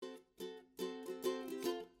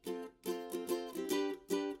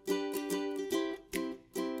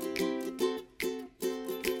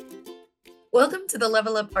Welcome to the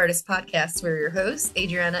Level Up Artist Podcast. We're your hosts,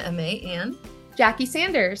 Adriana Amay and Jackie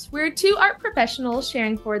Sanders. We're two art professionals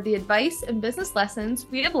sharing forward the advice and business lessons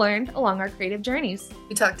we have learned along our creative journeys.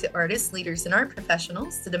 We talk to artists, leaders, and art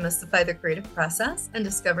professionals to demystify the creative process and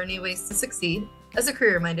discover new ways to succeed as a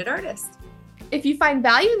career-minded artist. If you find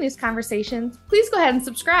value in these conversations, please go ahead and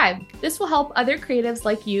subscribe. This will help other creatives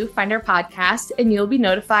like you find our podcast, and you'll be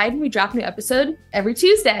notified when we drop a new episode every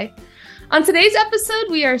Tuesday. On today's episode,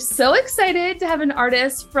 we are so excited to have an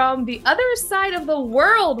artist from the other side of the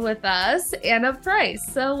world with us, Anna Price.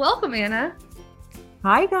 So welcome, Anna.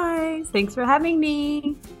 Hi, guys. Thanks for having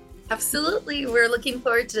me. Absolutely. We're looking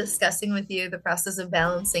forward to discussing with you the process of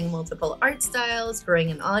balancing multiple art styles, growing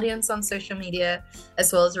an audience on social media,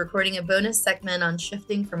 as well as recording a bonus segment on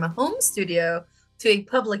shifting from a home studio to a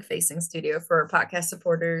public-facing studio for our podcast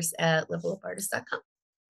supporters at levelupartist.com.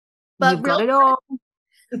 But you got it all.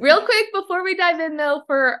 Real quick, before we dive in, though,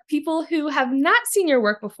 for people who have not seen your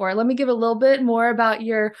work before, let me give a little bit more about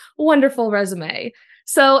your wonderful resume.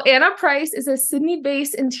 So Anna Price is a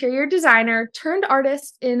Sydney-based interior designer turned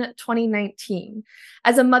artist in 2019.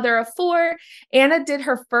 As a mother of four, Anna did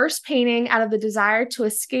her first painting out of the desire to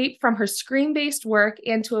escape from her screen-based work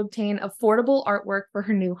and to obtain affordable artwork for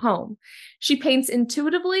her new home. She paints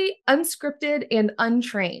intuitively, unscripted, and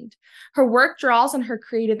untrained. Her work draws on her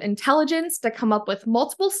creative intelligence to come up with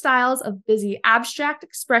multiple styles of busy abstract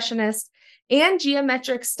expressionist and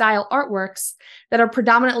geometric style artworks that are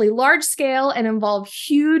predominantly large scale and involve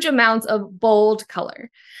huge amounts of bold color.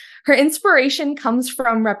 Her inspiration comes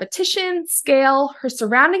from repetition, scale, her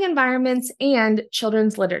surrounding environments, and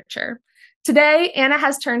children's literature. Today, Anna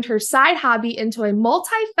has turned her side hobby into a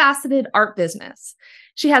multifaceted art business.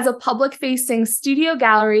 She has a public-facing studio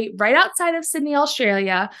gallery right outside of Sydney,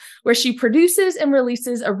 Australia, where she produces and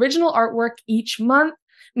releases original artwork each month,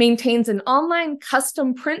 maintains an online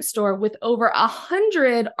custom print store with over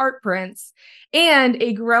 100 art prints, and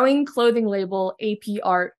a growing clothing label, AP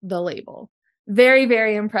Art The Label. Very,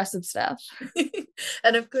 very impressive stuff.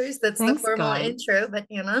 And of course, that's Thanks, the formal guys. intro. But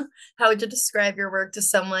Anna, how would you describe your work to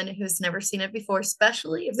someone who's never seen it before,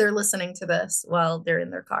 especially if they're listening to this while they're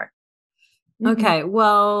in their car? Okay,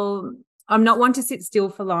 well, I'm not one to sit still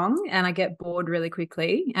for long and I get bored really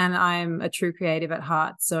quickly, and I'm a true creative at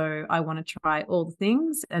heart. So I want to try all the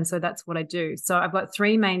things. And so that's what I do. So I've got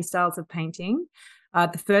three main styles of painting.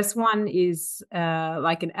 The first one is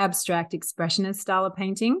like an abstract expressionist style of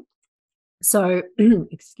painting. So,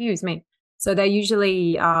 excuse me. So they're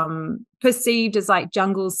usually perceived as like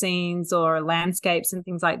jungle scenes or landscapes and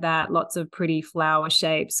things like that. Lots of pretty flower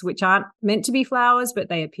shapes, which aren't meant to be flowers, but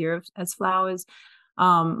they appear as flowers.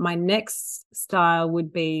 My next style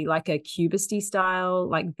would be like a cubisty style,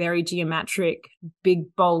 like very geometric,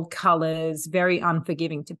 big, bold colors, very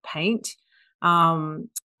unforgiving to paint. And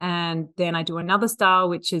then I do another style,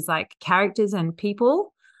 which is like characters and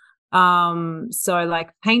people. So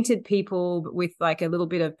like painted people with like a little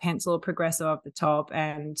bit of pencil progressive at the top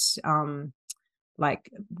and like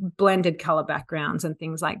blended color backgrounds and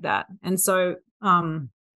things like that. And so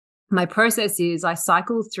my process is I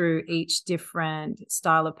cycle through each different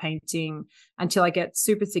style of painting until I get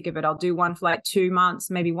super sick of it. I'll do one for like 2 months,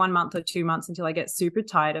 maybe 1 month or 2 months until I get super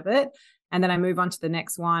tired of it. And then I move on to the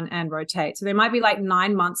next one and rotate. So there might be like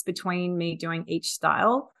 9 months between me doing each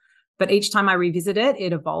style. But each time I revisit it,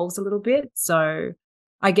 it evolves a little bit. So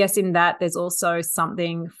I guess in that there's also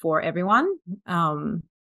something for everyone.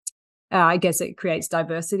 I guess it creates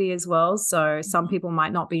diversity as well. So some people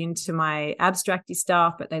might not be into my abstracty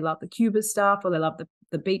stuff, but they love the cubist stuff or they love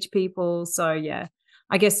the beach people. So yeah,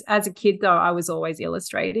 I guess as a kid though, I was always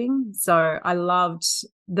illustrating. So I loved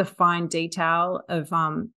the fine detail of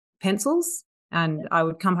pencils. And I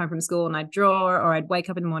would come home from school and I'd draw, or I'd wake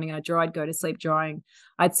up in the morning and I'd draw, I'd go to sleep drawing.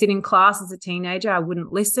 I'd sit in class as a teenager. I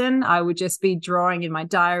wouldn't listen. I would just be drawing in my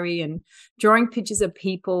diary and drawing pictures of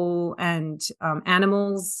people and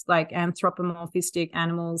animals, like anthropomorphistic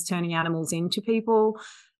animals, turning animals into people,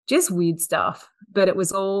 just weird stuff. But it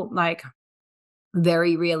was all like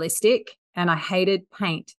very realistic, and I hated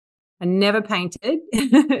paint. I never painted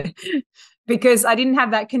because I didn't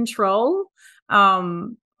have that control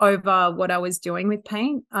over what I was doing with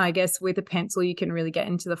paint. I guess with a pencil, you can really get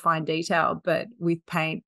into the fine detail, but with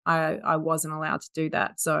paint, I wasn't allowed to do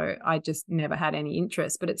that. So I just never had any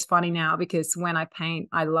interest. But it's funny now because when I paint,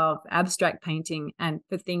 I love abstract painting and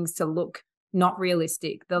for things to look not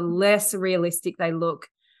realistic. The less realistic they look,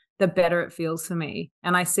 the better it feels for me.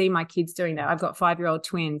 And I see my kids doing that. I've got 5-year-old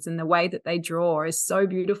twins, and the way that they draw is so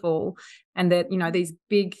beautiful. And that, you know, these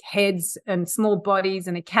big heads and small bodies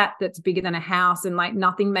and a cat that's bigger than a house, and like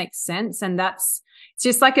nothing makes sense. And it's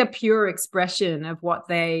just like a pure expression of what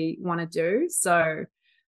they want to do. So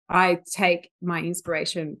I take my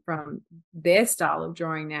inspiration from their style of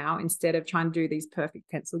drawing now, instead of trying to do these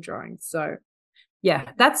perfect pencil drawings. So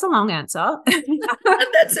yeah, that's a long answer.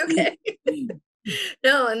 That's okay.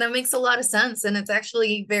 No, and that makes a lot of sense. And it's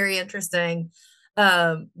actually very interesting,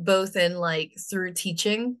 both in like through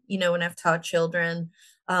teaching, you know, when I've taught children,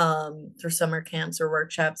 through summer camps or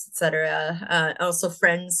workshops, etc. Also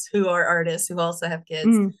friends who are artists who also have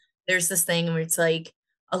kids. There's this thing where it's like,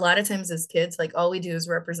 a lot of times as kids, like all we do is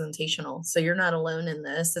representational. So you're not alone in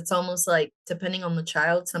this. It's almost like, depending on the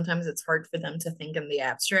child, sometimes it's hard for them to think in the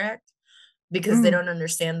abstract, because they don't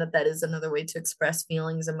understand that that is another way to express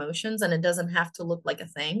feelings, emotions, and it doesn't have to look like a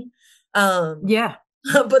thing. Yeah.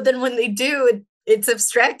 But then when they do, it's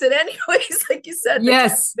abstracted anyways, like you said.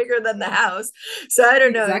 Yes, bigger than the house. So I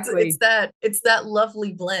don't know. Exactly. It's that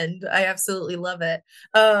lovely blend. I absolutely love it.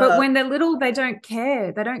 But when they're little, they don't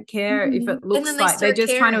care. They don't care if it looks like they're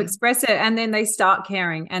just trying to express it, and then they start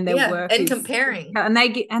caring, and their work and is comparing, and they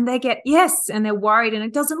get yes, and they're worried, and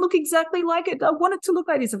it doesn't look exactly like it. I want it to look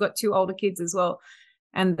like this. I've got 2 older kids as well,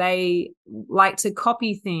 and they like to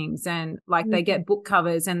copy things, and like they get book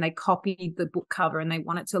covers and they copy the book cover, and they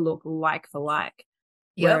want it to look like for like.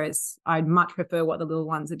 Yep. Whereas I'd much prefer what the little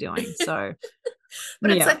ones are doing. So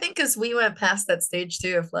but it's, I think, because we went past that stage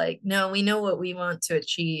too of like, no, we know what we want to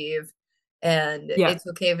achieve, and it's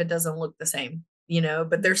okay if it doesn't look the same, you know,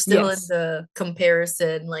 but they're still in the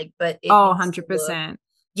comparison, like, but it 100%.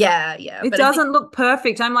 Yeah. It doesn't look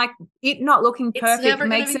perfect. I'm like, it not looking perfect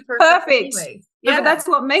makes it perfect. Anyway. Yeah, but that's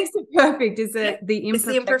what makes it perfect, is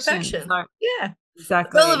the imperfection. So, yeah,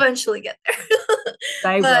 exactly. They'll eventually get there.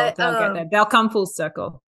 They will. They'll get there. They'll come full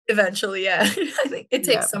circle. Eventually, yeah. I think it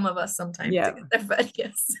takes some of us some time to get there, but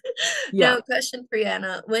yes. Now, question for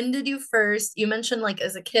Anna. When did you mentioned like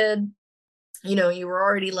as a kid, you know, you were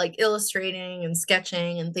already like illustrating and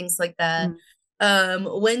sketching and things like that.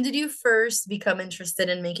 When did you first become interested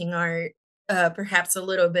in making art, perhaps a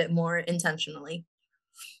little bit more intentionally?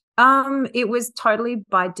 It was totally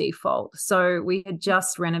by default. So we had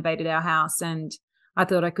just renovated our house, and I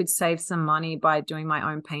thought I could save some money by doing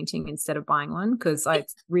my own painting instead of buying one, because I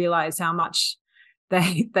realized how much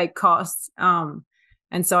they cost. And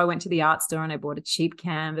so I went to the art store and I bought a cheap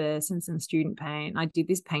canvas and some student paint. I did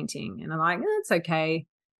this painting, and I'm like, it's okay.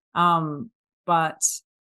 But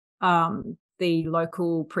the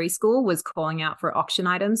local preschool was calling out for auction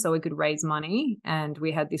items so we could raise money, and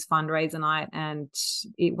we had this fundraiser night, and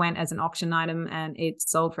it went as an auction item, and it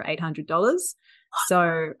sold for $800.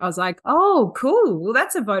 So I was like, oh, cool. Well,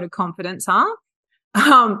 that's a vote of confidence, huh?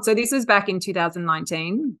 So this was back in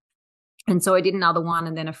 2019. And so I did another one,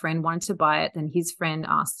 and then a friend wanted to buy it, and his friend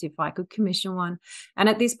asked if I could commission one. And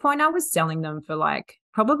at this point I was selling them for like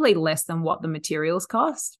probably less than what the materials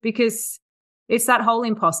cost, because it's that whole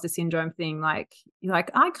imposter syndrome thing. Like, you're like,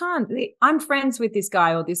 I'm friends with this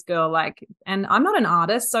guy or this girl, like, and I'm not an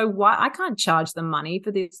artist, so why I can't charge them money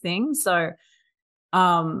for this thing. So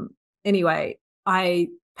anyway, I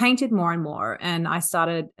painted more and more, and I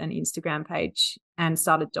started an Instagram page and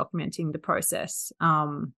started documenting the process.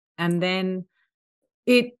 And then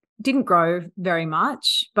it didn't grow very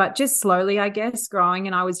much, but just slowly, I guess, growing.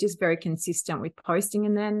 And I was just very consistent with posting.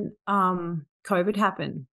 And then COVID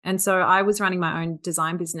happened. And so I was running my own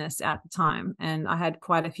design business at the time, and I had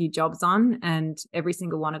quite a few jobs on, and every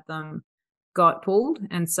single one of them got pulled.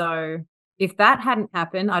 And so if that hadn't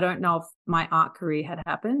happened, I don't know if my art career had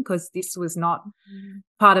happened, because this was not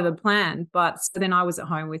part of a plan. But so then I was at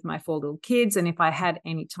home with my 4 little kids, and if I had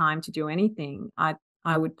any time to do anything, I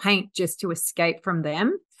would paint just to escape from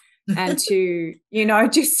them and to, you know,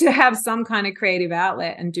 just to have some kind of creative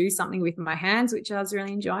outlet and do something with my hands, which I was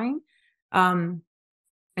really enjoying.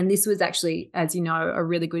 And this was actually, as you know, a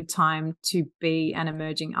really good time to be an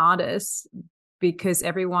emerging artist, because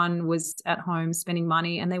everyone was at home spending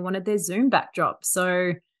money and they wanted their Zoom backdrop.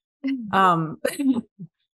 So the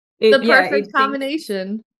perfect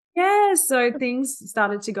combination. Yeah, so things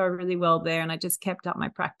started to go really well there, and I just kept up my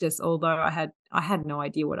practice, although I had no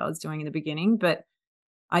idea what I was doing in the beginning. But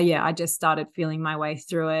I just started feeling my way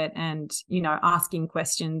through it, and, you know, asking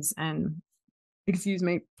questions and,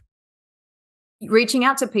 reaching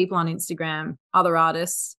out to people on Instagram, other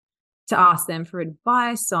artists, to ask them for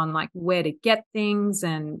advice on like where to get things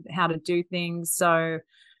and how to do things. So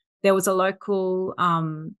there was a local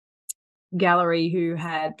gallery who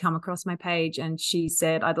had come across my page, and she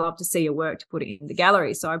said, I'd love to see your work to put it in the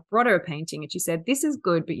gallery. So I brought her a painting and she said, this is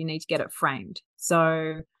good, but you need to get it framed.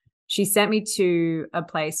 So she sent me to a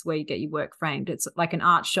place where you get your work framed. It's like an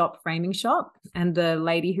art shop, framing shop. And the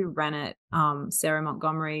lady who ran it, Sarah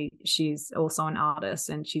Montgomery, she's also an artist.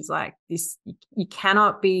 And she's like, you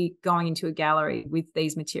cannot be going into a gallery with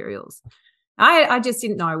these materials. I just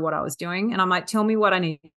didn't know what I was doing. And I'm like, tell me what I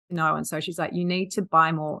need to know. And so she's like, you need to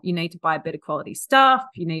buy more. You need to buy better quality stuff.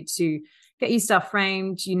 You need to get your stuff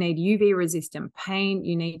framed. You need UV resistant paint.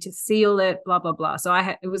 You need to seal it, blah, blah, blah. So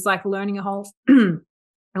it was like learning a whole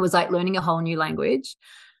new language.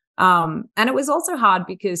 And it was also hard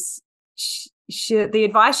because the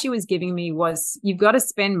advice she was giving me was, you've got to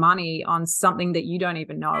spend money on something that you don't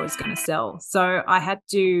even know is going to sell. So I had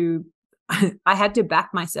to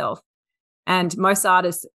back myself. And most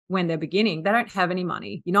artists, when they're beginning, they don't have any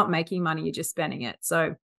money. You're not making money, you're just spending it.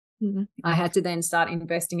 So I had to then start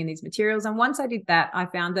investing in these materials. And once I did that, I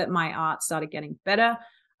found that my art started getting better.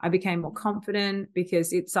 I became more confident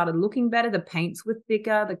because it started looking better. The paints were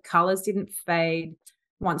thicker. The colors didn't fade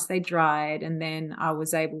once they dried. And then I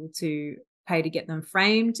was able to pay to get them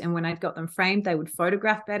framed. And when I got them framed, they would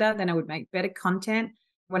photograph better. Then I would make better content.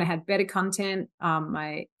 When I had better content,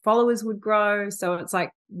 my followers would grow. So it's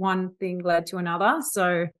like one thing led to another.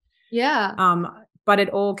 So yeah. But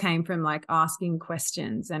it all came from like asking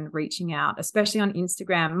questions and reaching out, especially on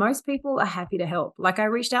Instagram. Most people are happy to help. Like I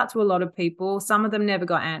reached out to a lot of people. Some of them never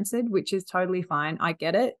got answered, which is totally fine. I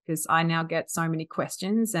get it because I now get so many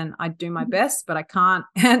questions and I do my best, but I can't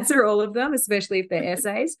answer all of them, especially if they're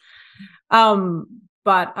essays.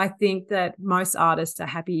 But I think that most artists are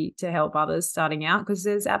happy to help others starting out because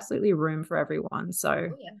there's absolutely room for everyone. So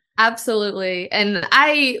absolutely. And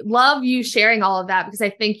I love you sharing all of that because I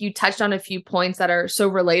think you touched on a few points that are so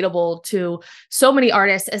relatable to so many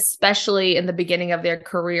artists, especially in the beginning of their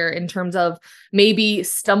career, in terms of maybe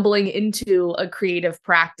stumbling into a creative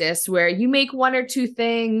practice where you make one or two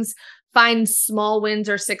things, find small wins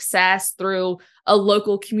or success through a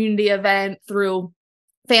local community event, through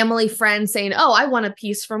family friends saying, oh, I want a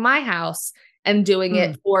piece for my house, and doing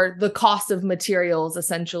it for the cost of materials,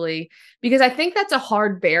 essentially. Because I think that's a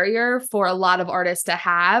hard barrier for a lot of artists to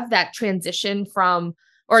have, that transition from,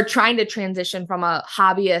 or trying to transition from a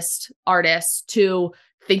hobbyist artist to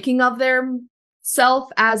thinking of their self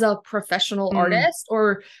as a professional artist,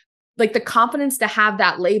 or like the confidence to have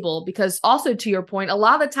that label. Because also, to your point, a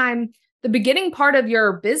lot of the time, the beginning part of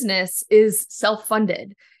your business is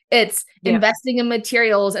self-funded. It's investing in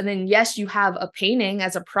materials. And then, yes, you have a painting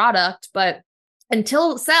as a product, but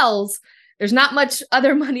until it sells, there's not much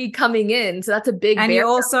other money coming in. So that's a big barrier. And you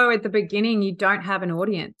also, at the beginning, you don't have an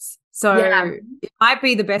audience. So it might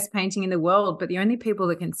be the best painting in the world, but the only people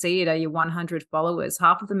that can see it are your 100 followers.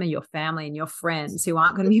 Half of them are your family and your friends who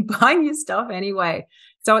aren't going to be buying your stuff anyway.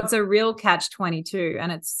 So it's a real catch-22,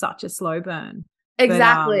 and it's such a slow burn.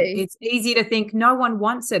 Exactly. But, it's easy to think no one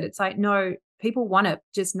wants it. It's like, no, people want it,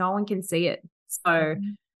 just no one can see it. So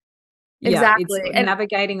exactly. It's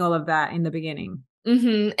navigating all of that in the beginning.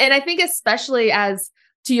 And I think especially as,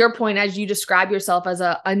 to your point, as you describe yourself as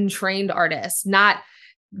an untrained artist, not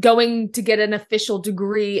going to get an official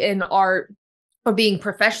degree in art or being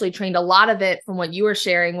professionally trained, a lot of it from what you were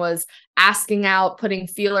sharing was asking out, putting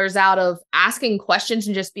feelers out, of asking questions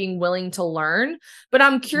and just being willing to learn. But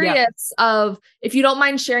I'm curious of, if you don't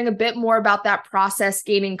mind sharing a bit more about that process,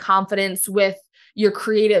 gaining confidence with your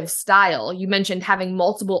creative style. You mentioned having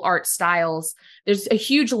multiple art styles. There's a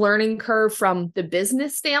huge learning curve from the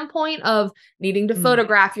business standpoint of needing to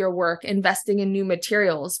photograph your work, investing in new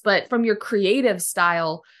materials. But from your creative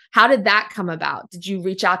style, how did that come about? Did you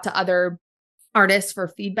reach out to other artists for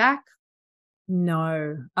feedback?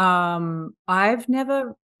 No, I've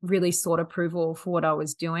never really sought approval for what I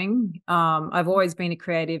was doing. I've always been a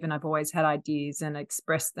creative and I've always had ideas and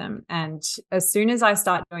expressed them. And as soon as I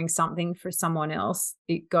start doing something for someone else,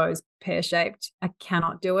 it goes pear-shaped. I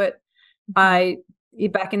cannot do it.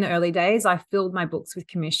 Back in the early days, I filled my books with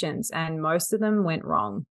commissions and most of them went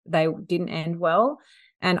wrong. They didn't end well.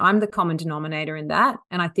 And I'm the common denominator in that.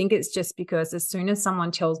 And I think it's just because as soon as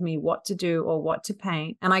someone tells me what to do or what to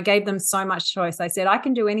paint, and I gave them so much choice, I said, I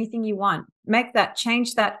can do anything you want. Make that,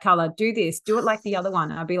 change that color, do this, do it like the other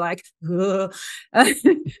one. And I'd be like, ugh.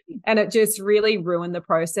 And it just really ruined the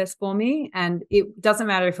process for me. And it doesn't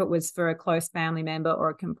matter if it was for a close family member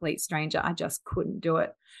or a complete stranger, I just couldn't do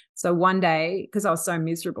it. So one day, because I was so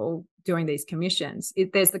miserable doing these commissions,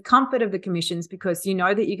 there's the comfort of the commissions because you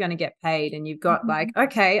know that you're going to get paid and you've got like,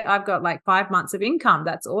 okay, I've got like 5 months of income.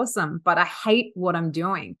 That's awesome. But I hate what I'm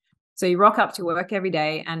doing. So you rock up to work every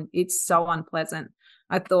day and it's so unpleasant.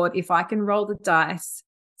 I thought if I can roll the dice,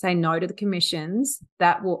 say no to the commissions,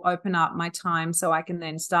 that will open up my time so I can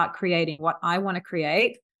then start creating what I want to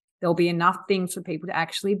create. There'll be enough things for people to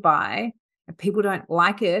actually buy. If people don't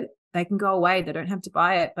like it, they can go away. They don't have to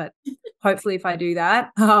buy it. But hopefully if I do that,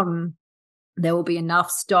 there will be enough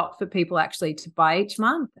stock for people actually to buy each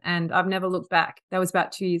month. And I've never looked back. That was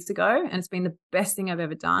about 2 years ago, and it's been the best thing I've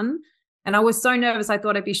ever done. And I was so nervous. I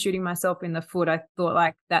thought I'd be shooting myself in the foot. I thought,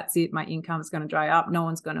 like, that's it. My income is going to dry up. No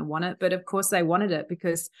one's going to want it. But of course they wanted it,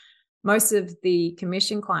 because most of the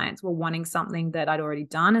commission clients were wanting something that I'd already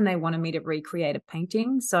done, and they wanted me to recreate a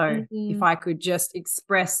painting. So if I could just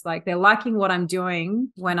express, like, they're liking what I'm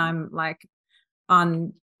doing when I'm like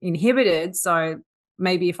uninhibited. So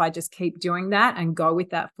maybe if I just keep doing that and go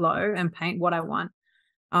with that flow and paint what I want,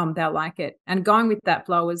 they'll like it. And going with that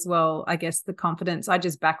flow as well, I guess the confidence, I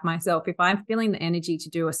just back myself. If I'm feeling the energy to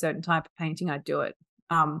do a certain type of painting, I do it.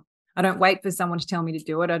 I don't wait for someone to tell me to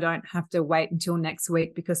do it. I don't have to wait until next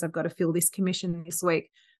week because I've got to fill this commission this week.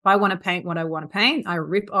 If I want to paint what I want to paint, I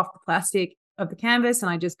rip off the plastic of the canvas and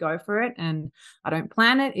I just go for it, and I don't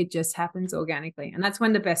plan it. It just happens organically. And that's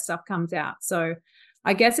when the best stuff comes out. So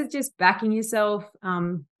I guess it's just backing yourself,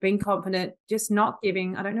 being confident, just not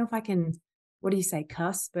giving, I don't know if I can, what do you say,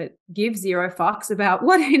 cuss, but give zero fucks about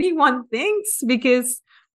what anyone thinks, because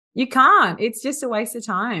you can't. It's just a waste of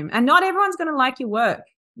time. And not everyone's going to like your work.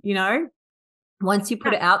 You know, once you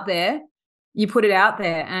put it out there, you put it out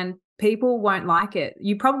there and people won't like it.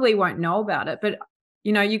 You probably won't know about it, but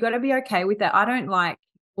you know, you got to be okay with that. I don't like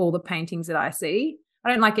all the paintings that I see. I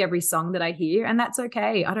don't like every song that I hear, and that's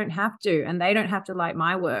okay. I don't have to, and they don't have to like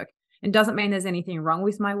my work. It doesn't mean there's anything wrong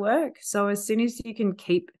with my work. So as soon as you can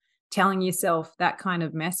keep telling yourself that kind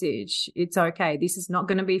of message, it's okay. This is not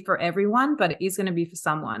going to be for everyone, but it is going to be for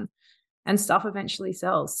someone. And stuff eventually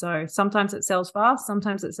sells. So sometimes it sells fast,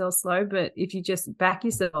 sometimes it sells slow, but if you just back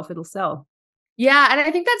yourself, it'll sell. Yeah. And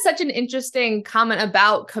I think that's such an interesting comment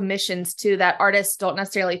about commissions too, that artists don't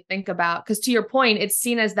necessarily think about. Because to your point, it's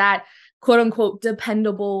seen as that quote unquote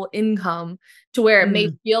dependable income, to where it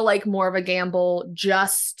may feel like more of a gamble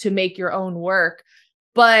just to make your own work.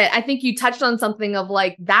 But I think you touched on something of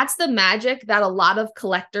like, that's the magic that a lot of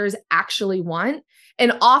collectors actually want.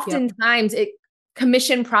 And oftentimes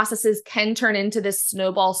commission processes can turn into this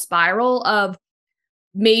snowball spiral of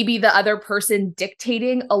maybe the other person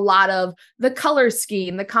dictating a lot of the color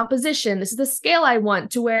scheme, the composition. This is the scale I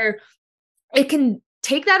want, to where it can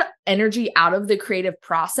take that energy out of the creative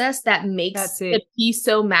process that makes the piece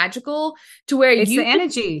so magical, to where it's the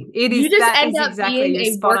energy. It is. You just end up being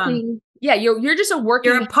a working. Yeah, you're just a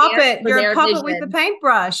working. You're a puppet. You're a puppet with a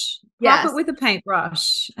paintbrush. Puppet with a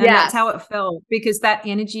paintbrush. And that's how it felt, because that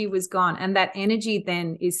energy was gone. And that energy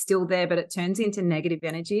then is still there, but it turns into negative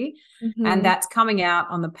energy. And that's coming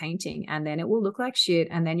out on the painting. And then it will look like shit.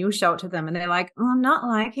 And then you'll show it to them and they're like, oh, I'm not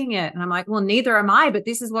liking it. And I'm like, well, neither am I, but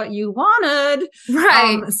this is what you wanted.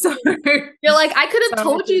 Right. So you're like, I could have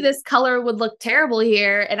told you this color would look terrible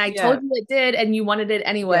here. And I told you it did. And you wanted it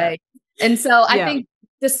anyway. Yeah. And so I think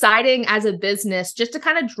deciding as a business just to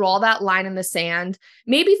kind of draw that line in the sand,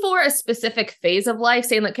 maybe for a specific phase of life,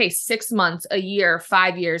 saying like, okay, 6 months, a year,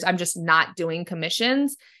 5 years, I'm just not doing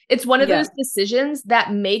commissions. It's one of those decisions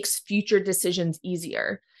that makes future decisions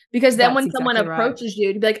easier. Because then when someone approaches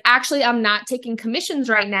you to be like, actually, I'm not taking commissions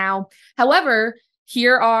right now. However,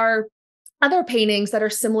 here are other paintings that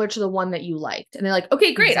are similar to the one that you liked. And they're like,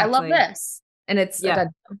 okay, great. I love this. And it's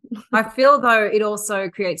I feel though it also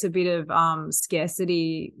creates a bit of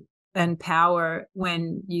scarcity and power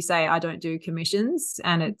when you say I don't do commissions,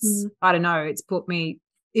 and it's I don't know,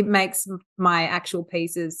 it makes my actual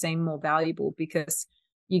pieces seem more valuable, because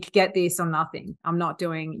you could get this or nothing. I'm not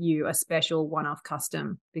doing you a special one-off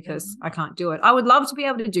custom because I can't do it. I would love to be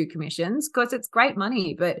able to do commissions because it's great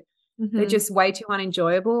money, but they're just way too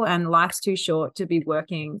unenjoyable, and life's too short to be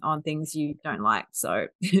working on things you don't like. So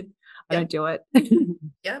I don't do it.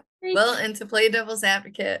 Well, and to play devil's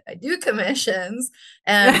advocate, I do commissions.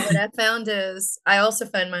 And what I found is I also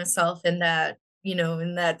find myself in that, you know,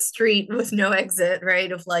 in that street with no exit,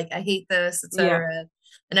 right? Of like, I hate this, etc.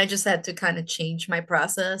 And I just had to kind of change my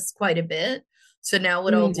process quite a bit. So now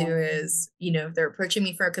what I'll do is, you know, if they're approaching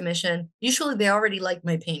me for a commission, usually they already like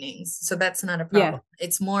my paintings. So that's not a problem.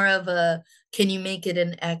 It's more of a, can you make it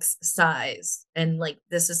an X size? And like,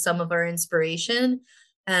 this is some of our inspiration.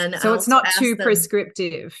 And so it's not too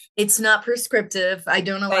prescriptive. It's not prescriptive. I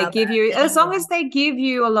don't allow they give you, as long as they give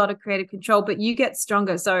you a lot of creative control, but you get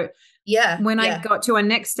stronger. So when I got to a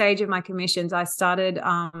next stage of my commissions, I started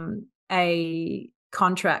a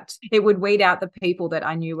contract. It would weed out the people that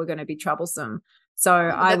I knew were going to be troublesome. So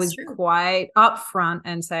I that's was true. quite upfront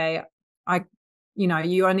and say,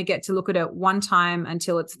 you only get to look at it one time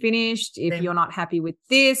until it's finished. If Same. you're not happy with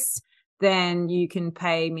this, then you can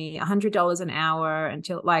pay me $100 an hour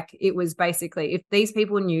until, like, it was basically, if these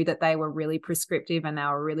people knew that they were really prescriptive and they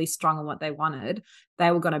were really strong on what they wanted,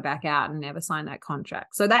 they were going to back out and never sign that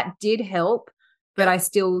contract. So that did help, but I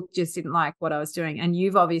still just didn't like what I was doing. And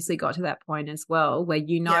you've obviously got to that point as well, where,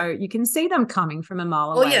 you can see them coming from a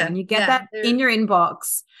mile away. Yeah. When you get that in your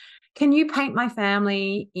inbox, can you paint my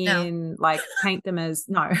family in, like, paint them as,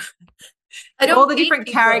 no. I don't all the paint different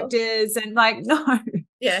people. characters and, like, no.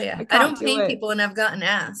 Yeah. I don't paint people, and I've gotten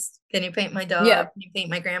asked, can you paint my dog? Yeah. Can you paint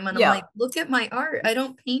my grandma? And Yeah. I'm like, look at my art. I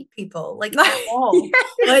don't paint people, like, No. at all. Yes.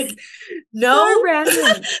 Like, no. So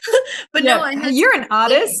random. But Yeah. no, I had You're to an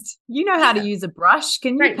artist. You know how to use a brush.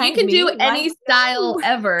 Can you Right. You paint can me? do any Like, style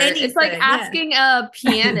ever. It's like Anything, yeah. asking a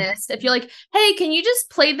pianist if you're like, hey, can you just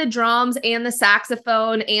play the drums and the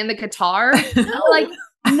saxophone and the guitar? No. Like,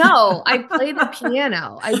 no, I play the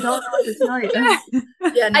piano. I don't know what to tell you.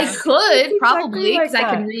 Yeah, no. I could It's probably, exactly like because I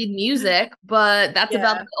can that. read music, but that's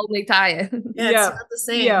about Yeah. the only tie-in. Yeah, Yeah. it's not the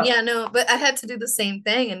same. Yeah. Yeah, no, but I had to do the same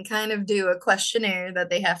thing and kind of do a questionnaire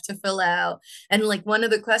that they have to fill out. And like one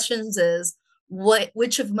of the questions is,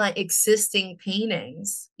 which of my existing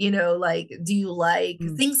paintings, like, do you like?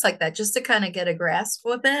 Things like that, just to kind of get a grasp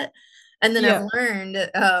of it. And then I've learned,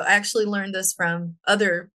 I actually learned this from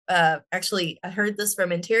other, I heard this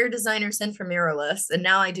from interior designers and from muralists, and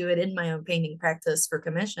now I do it in my own painting practice for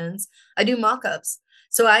commissions. I do mock-ups.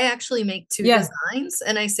 So I actually make two designs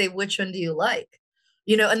and I say, which one do you like?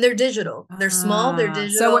 And they're digital. They're small, they're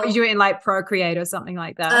digital. So what, you in like Procreate or something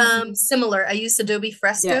like that? Similar. I use Adobe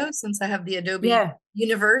Fresco since I have the Adobe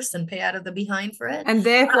Universe and pay out of the behind for it. And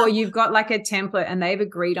therefore you've got like a template and they've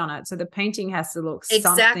agreed on it. So the painting has to look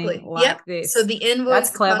something like this. So the invoice, that's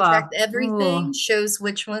clever. Contract, everything shows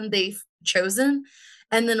which one they've chosen.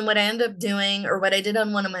 And then what I end up doing, or what I did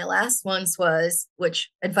on one of my last ones was, which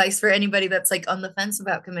advice for anybody that's like on the fence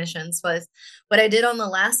about commissions, was what I did on the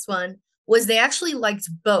last one was they actually liked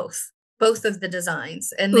both of the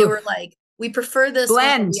designs. And they were like, we prefer this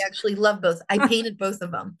one. We actually love both. I painted both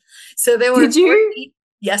of them. So they were 4 feet.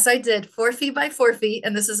 Yes, I did. 4 feet by 4 feet.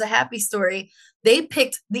 And this is a happy story. They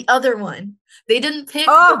picked the other one. They didn't pick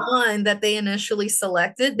the one that they initially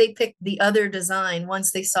selected. They picked the other design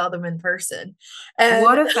once they saw them in person. And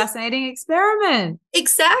what a fascinating experiment.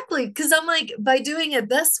 Exactly. Because I'm like, by doing it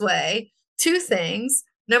this way, two things.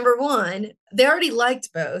 Number one, they already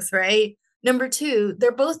liked both, right? Number two,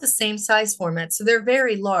 they're both the same size format. So they're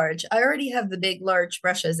very large. I already have the big, large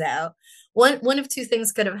brushes out. One of two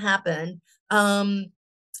things could have happened.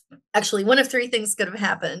 Actually, one of three things could have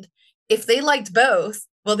happened. If they liked both,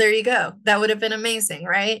 well, there you go. That would have been amazing,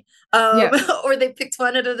 right? Or they picked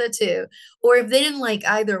one out of the two. Or if they didn't like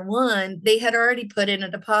either one, they had already put in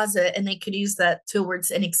a deposit and they could use that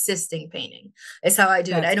towards an existing painting. Is how I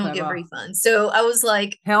do it. I don't give refunds. So I was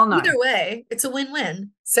like, hell no. Either way, it's a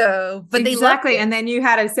win-win. So, but they loved it. And then you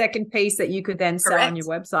had a second piece that you could then sell on your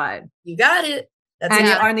website. You got it. That's and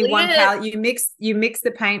you're only one palette. You mix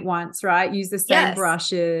the paint once, right? Use the same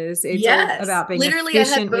brushes. It's all about being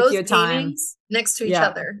efficient with your time. Next to each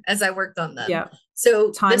other as I worked on them. Yeah.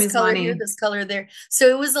 So time this is color money. here, this color there. So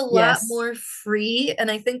it was a lot more free.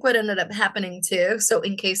 And I think what ended up happening too, so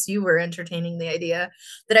in case you were entertaining the idea,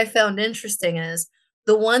 that I found interesting is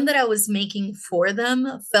the one that I was making for them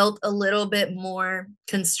felt a little bit more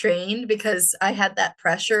constrained because I had that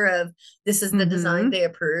pressure of this is the design they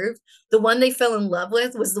approved. The one they fell in love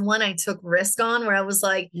with was the one I took risk on, where I was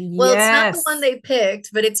like, well, it's not the one they picked,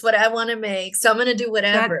 but it's what I want to make. So I'm going to do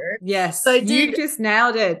whatever. So you just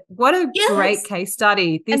nailed it. What a great case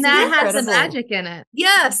study. This and that has the magic in it.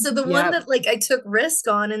 Yeah. So the one that like I took risk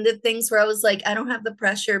on and the things where I was like, I don't have the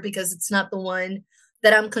pressure because it's not the one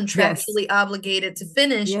that I'm contractually obligated to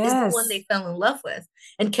finish is the one they fell in love with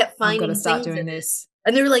and kept finding things start doing this.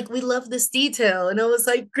 And they were like, we love this detail. And I was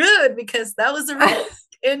like, good, because that was a risk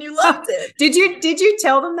and you loved it. Did you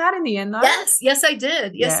tell them that in the end though? Yes, I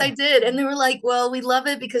did. Yes, I did. And they were like, well, we love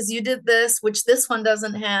it because you did this, which this one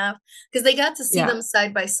doesn't have, because they got to see them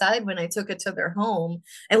side by side when I took it to their home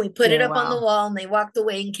and we put it up on the wall and they walked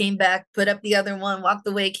away and came back, put up the other one, walked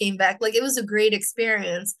away, came back. Like it was a great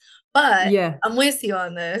experience. But I'm with you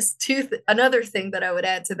on this. Another thing that I would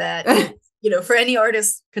add to that, is, for any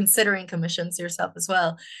artist considering commissions yourself as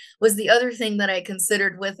well, was the other thing that I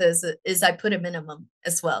considered with is I put a minimum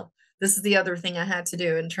as well. This is the other thing I had to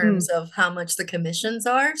do in terms of how much the commissions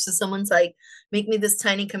are. So someone's like, make me this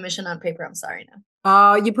tiny commission on paper. I'm sorry, no.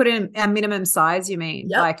 Oh, you put in a minimum size, you mean?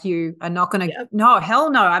 Yep. Like you are not going to, Yep. no,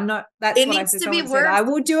 hell no, I'm not. That's It what I needs said. to be Someone said, I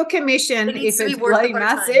worth, will do a commission it needs if to be it's worth bloody our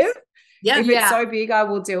massive. times. Yeah. If it's so big, I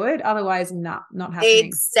will do it. Otherwise, not happening.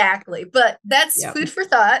 Exactly. But that's food for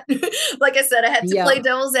thought. Like I said, I had to play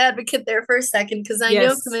devil's advocate there for a second because I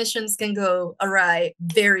know commissions can go awry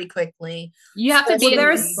very quickly. You have to be in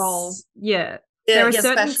control. There are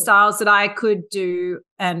certain styles that I could do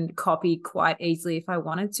and copy quite easily if I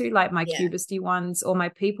wanted to, like my Cubisty ones or my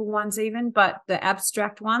people ones even, but the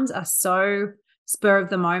abstract ones are so spur of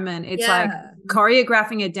the moment. It's like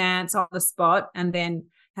choreographing a dance on the spot and then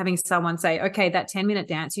having someone say, okay, that 10-minute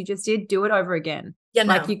dance you just did, do it over again. Yeah,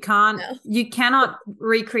 like you cannot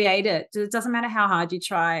recreate it. It doesn't matter how hard you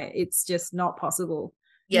try. It's just not possible.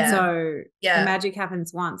 Yeah. So the magic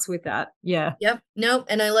happens once with that. Yeah. Yep. Nope.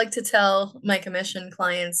 And I like to tell my commission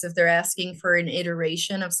clients if they're asking for an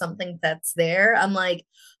iteration of something that's there, I'm like,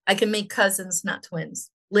 I can make cousins, not twins.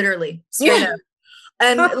 Literally. Straight up.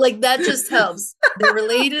 And like that just helps. They're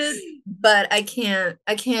related, but I can't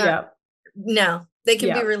no. They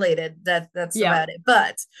can be related. That's about it.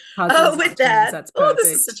 But with that,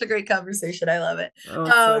 this is such a great conversation. I love it.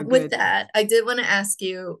 So with that, I did want to ask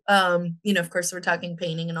you, of course, we're talking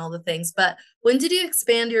painting and all the things, but when did you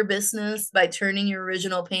expand your business by turning your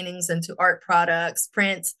original paintings into art products,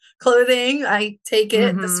 prints, clothing? I take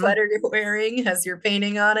it the sweater you're wearing has your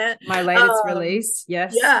painting on it. My latest release.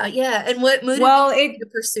 Yes. Yeah. And what motivated you to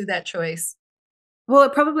pursue that choice? Well,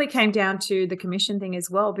 it probably came down to the commission thing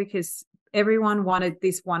as well, because everyone wanted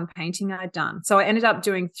this one painting I'd done. So I ended up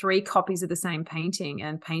doing 3 copies of the same painting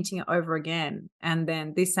and painting it over again. And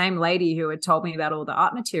then this same lady who had told me about all the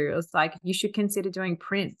art materials, like, you should consider doing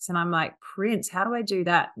prints. And I'm like, prints? How do I do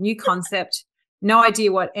that? New concept, no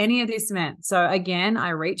idea what any of this meant. So again,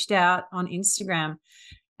 I reached out on Instagram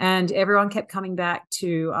and everyone kept coming back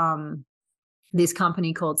to this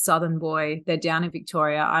company called Southern Boy. They're down in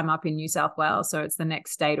Victoria. I'm up in New South Wales. So it's the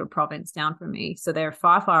next state or province down from me. So they're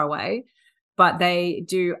far, far away, but they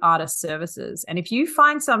do artist services. And if you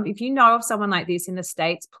know of someone like this in the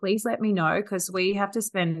States, please let me know, because we have to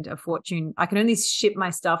spend a fortune. I can only ship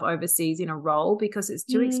my stuff overseas in a roll because it's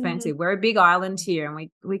too expensive. We're a big island here and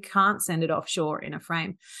we can't send it offshore in a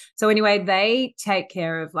frame. So anyway, they take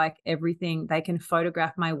care of like everything. They can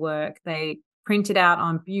photograph my work. They print it out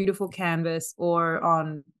on beautiful canvas or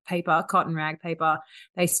on paper, cotton rag paper.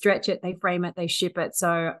 They stretch it, they frame it, they ship it.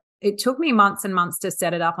 So it took me months and months to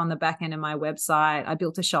set it up on the back end of my website. I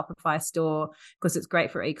built a Shopify store because it's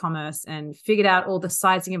great for e-commerce, and figured out all the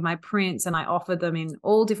sizing of my prints, and I offered them in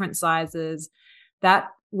all different sizes. That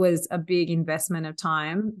was a big investment of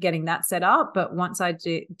time getting that set up. But once I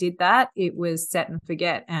did that, it was set and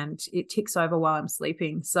forget, and it ticks over while I'm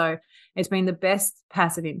sleeping. So it's been the best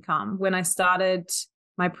passive income. When I started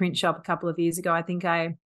my print shop a couple of years ago, I think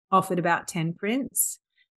I offered about 10 prints,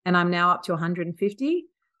 and I'm now up to 150.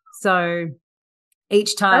 So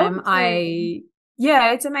each time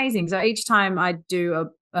it's amazing. So each time I do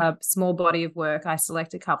a small body of work, I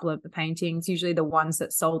select a couple of the paintings, usually the ones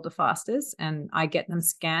that sold the fastest, and I get them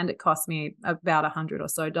scanned. It costs me about $100 or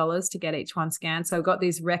so to get each one scanned. So I've got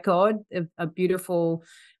this record of a beautiful,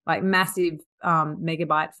 like massive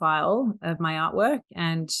megabyte file of my artwork,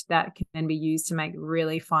 and that can then be used to make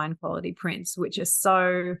really fine quality prints, which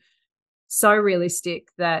are so realistic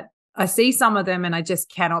that I see some of them and I just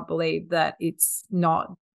cannot believe that it's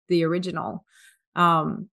not the original.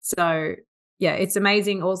 So yeah, it's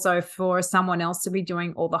amazing also for someone else to be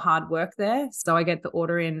doing all the hard work there. So I get the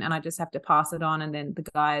order in and I just have to pass it on, and then the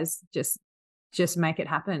guys just make it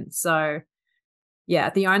happen. So yeah,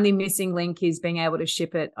 the only missing link is being able to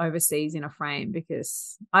ship it overseas in a frame,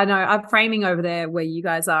 because I know framing over there where you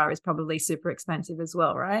guys are is probably super expensive as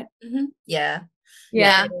well, right? Mm-hmm. Yeah,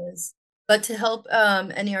 it is. But to help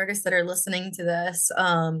any artists that are listening to this,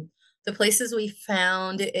 the places we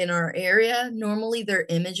found in our area, normally they're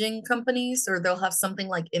imaging companies, or they'll have something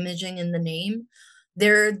like imaging in the name.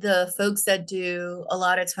 They're the folks that do, a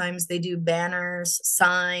lot of times they do banners,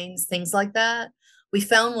 signs, things like that. We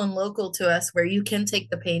found one local to us where you can take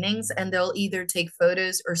the paintings and they'll either take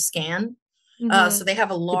photos or scan. So they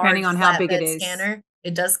have a large, depending on how big it is, scanner.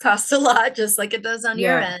 It does cost a lot, just like it does on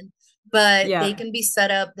your end. But they can be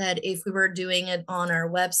set up that if we were doing it on our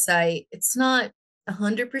website, it's not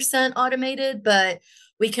 100% automated, but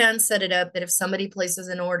we can set it up that if somebody places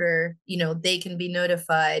an order, they can be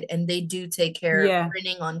notified, and they do take care of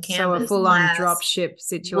printing on canvas. So a full-on drop ship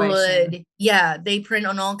situation. Wood. They print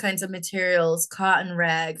on all kinds of materials, cotton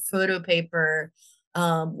rag, photo paper,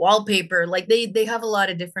 wallpaper. Like they have a lot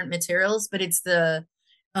of different materials, but it's a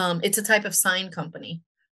type of sign company.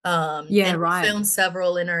 We found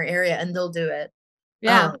several in our area, and they'll do it.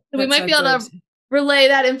 Yeah. Oh, So we That's might so be able good. to relay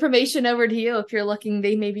that information over to you if you're looking.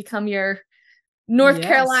 They may become your North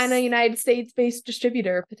Carolina, Yes. United States based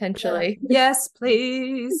distributor potentially. Yes,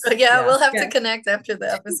 please. But yeah, we'll Yes. have to Yes. connect after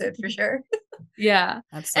the episode for sure. Yeah.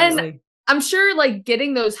 And Absolutely. I'm sure like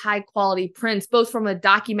getting those high quality prints, both from a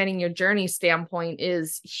documenting your journey standpoint,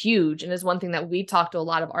 is huge and is one thing that we talk to a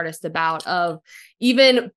lot of artists about. Of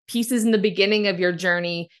even pieces in the beginning of your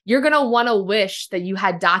journey, you're going to want to wish that you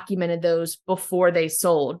had documented those before they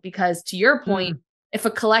sold, because to your point, if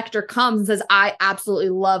a collector comes and says, I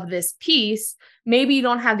absolutely love this piece, maybe you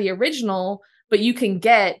don't have the original, but you can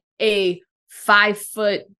get a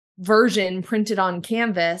 5-foot version printed on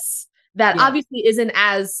canvas that obviously isn't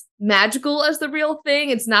as magical as the real thing.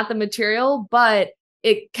 It's not the material, but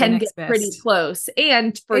it can get pretty close.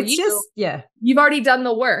 And for it's you, just, you've already done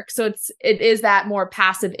the work. So it is that more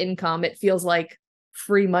passive income. It feels like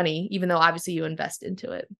free money, even though obviously you invest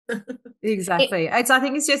into it. Exactly. I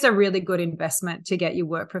think it's just a really good investment to get your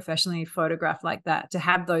work professionally photographed like that. To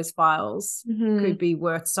have those files could be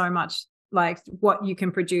worth so much. Like what you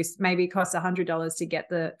can produce, maybe it costs $100 to get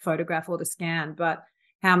the photograph or the scan, but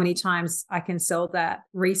how many times I can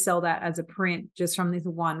resell that as a print just from this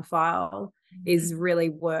one file is really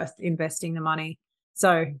worth investing the money.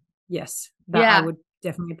 So yes, I would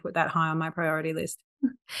definitely put that high on my priority list.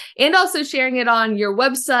 And also sharing it on your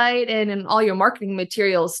website and in all your marketing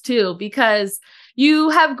materials too, because you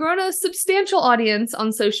have grown a substantial audience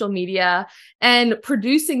on social media, and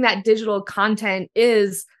producing that digital content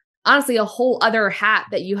is honestly a whole other hat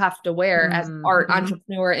that you have to wear as an art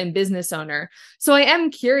entrepreneur and business owner. So I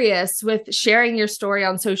am curious, with sharing your story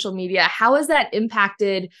on social media, how has that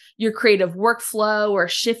impacted your creative workflow or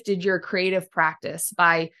shifted your creative practice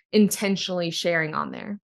by intentionally sharing on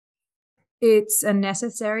there? It's a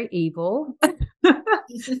necessary evil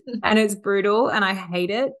and it's brutal and I hate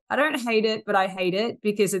it. I don't hate it, but I hate it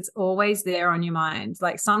because it's always there on your mind.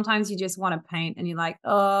 Like sometimes you just want to paint and you're like,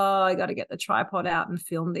 oh, I got to get the tripod out and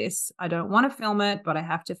film this. I don't want to film it, but I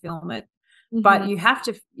have to film it. But you have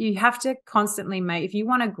to constantly make, if you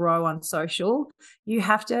want to grow on social, you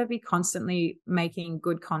have to be constantly making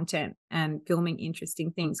good content and filming interesting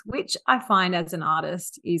things, which I find as an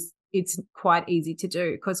artist it's quite easy to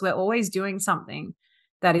do because we're always doing something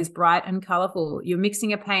that is bright and colorful. You're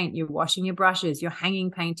mixing a paint, you're washing your brushes, you're hanging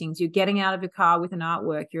paintings, you're getting out of your car with an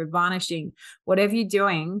artwork, you're varnishing, whatever you're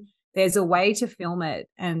doing, there's a way to film it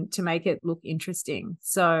and to make it look interesting.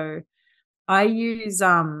 So I use,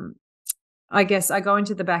 I guess I go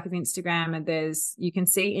into the back of Instagram and you can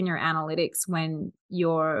see in your analytics when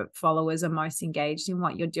your followers are most engaged in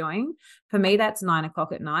what you're doing. For me, that's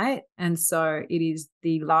 9:00 at night. And so it is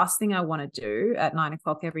the last thing I want to do at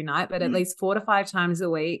 9:00 every night, but at least 4 to 5 times a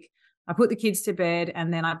week, I put the kids to bed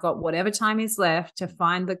and then I've got whatever time is left to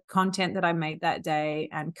find the content that I made that day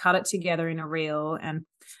and cut it together in a reel and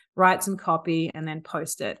write some copy and then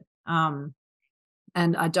post it. And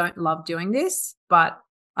I don't love doing this, but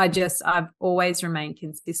I've always remained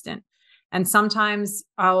consistent. And sometimes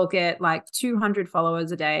I'll get like 200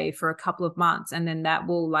 followers a day for a couple of months. And then that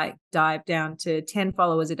will like dive down to 10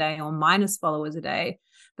 followers a day or minus followers a day.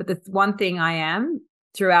 But the one thing I am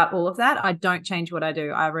throughout all of that, I don't change what I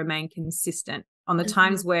do. I remain consistent. On the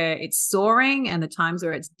times where it's soaring and the times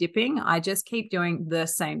where it's dipping, I just keep doing the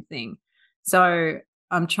same thing. So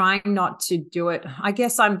I'm trying not to do it. I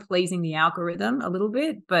guess I'm pleasing the algorithm a little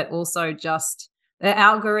bit, but also just the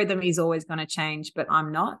algorithm is always going to change, but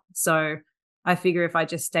I'm not. So I figure if I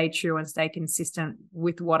just stay true and stay consistent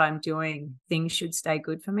with what I'm doing, things should stay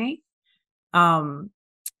good for me.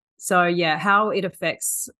 So yeah, how it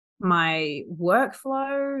affects my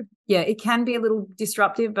workflow. Yeah, it can be a little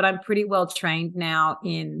disruptive, but I'm pretty well trained now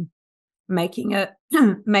in making a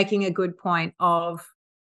good point of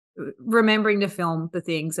remembering to film the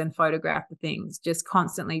things and photograph the things, just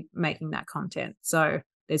constantly making that content. So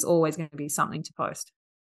there's always going to be something to post.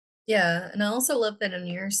 Yeah. And I also love that in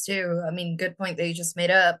yours too. I mean, good point that you just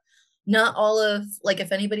made up. Not all of, like,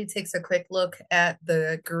 if anybody takes a quick look at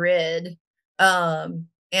the grid,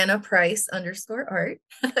 Anna Price _art,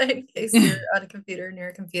 in case you're on a computer, near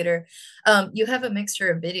a computer, you have a mixture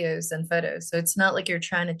of videos and photos. So it's not like you're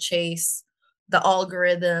trying to chase the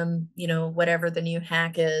algorithm, whatever the new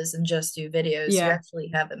hack is, and just do videos. You actually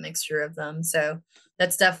have a mixture of them. So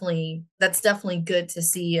that's definitely good to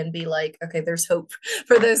see and be like, okay, there's hope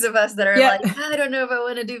for those of us that are like, I don't know if I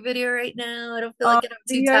want to do video right now. I don't feel like it. I'm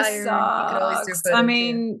too tired. You could always do photo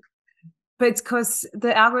too. But it's because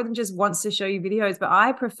the algorithm just wants to show you videos. But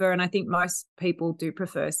I prefer, and I think most people do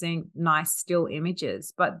prefer, seeing nice still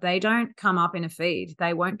images, but they don't come up in a feed.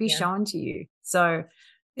 They won't be shown to you. So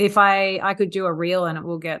if I could do a reel and it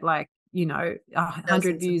will get like 100 Thousands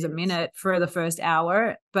of views a views. minute for the first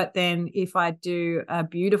hour. But then if I do a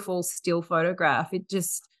beautiful still photograph, it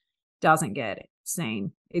just doesn't get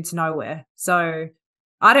seen. It's nowhere. So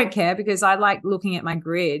I don't care, because I like looking at my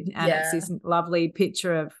grid, and it's this lovely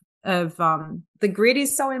picture of the grid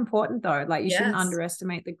is so important though. Like, you shouldn't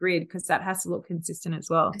underestimate the grid, because that has to look consistent as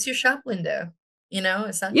well. It's your shop window,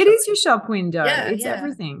 essentially. It is your shop window. Yeah, it's yeah.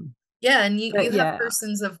 everything. Yeah, and you have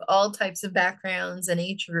persons of all types of backgrounds and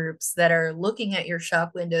age groups that are looking at your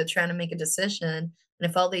shop window trying to make a decision. And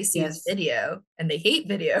if all they see is video, and they hate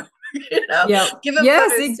video, give them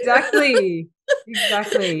yes, photos exactly.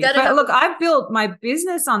 Exactly. But look, I've built my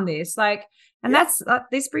business on this. Like, and that's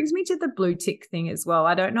this brings me to the blue tick thing as well.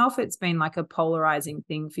 I don't know if it's been like a polarizing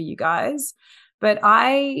thing for you guys, but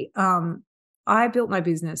I built my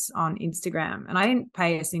business on Instagram, and I didn't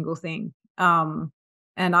pay a single thing.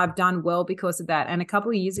 And I've done well because of that. And a couple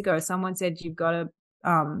of years ago, someone said, you've got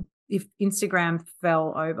to, if Instagram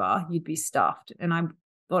fell over, you'd be stuffed. And I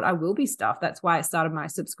thought, I will be stuffed. That's why I started my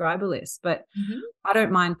subscriber list. But I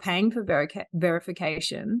don't mind paying for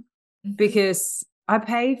verification, because I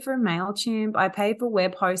pay for MailChimp, I pay for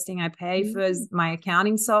web hosting, I pay for my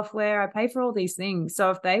accounting software, I pay for all these things.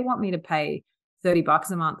 So if they want me to pay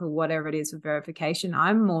 $30 a month or whatever it is for verification,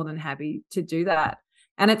 I'm more than happy to do that.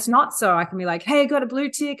 And it's not so I can be like, hey, I got a blue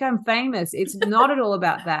tick, I'm famous. It's not at all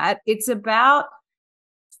about that. It's about,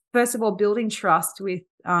 first of all, building trust with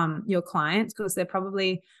your clients, because they're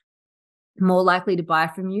probably more likely to buy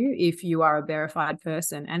from you if you are a verified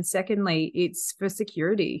person. And secondly, it's for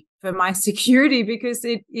security, for my security, because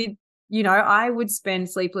it I would spend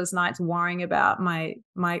sleepless nights worrying about my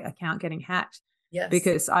account getting hacked. Yes.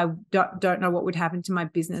 Because I don't know what would happen to my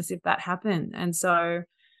business if that happened. And so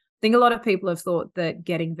I think a lot of people have thought that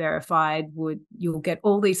getting verified you'll get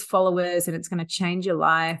all these followers and it's going to change your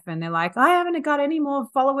life. And they're like, I haven't got any more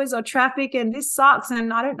followers or traffic, and this sucks,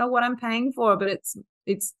 and I don't know what I'm paying for. But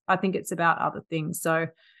I think it's about other things. So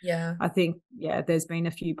I think, there's been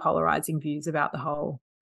a few polarizing views about the whole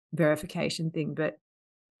verification thing, but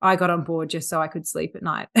I got on board just so I could sleep at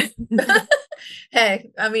night.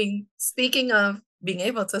 Hey, I mean, speaking of being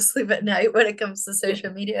able to sleep at night when it comes to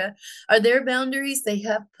social media, are there boundaries they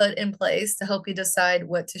have put in place to help you decide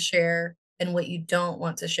what to share and what you don't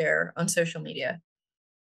want to share on social media?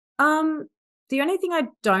 The only thing I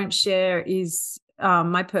don't share is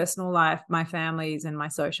my personal life, my family's, and my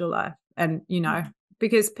social life. And,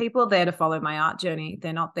 because people are there to follow my art journey.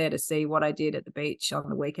 They're not there to see what I did at the beach on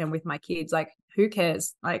the weekend with my kids. Like, who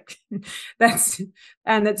cares? Like, that's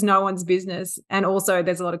no one's business. And also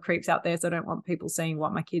there's a lot of creeps out there, so I don't want people seeing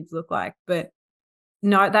what my kids look like. But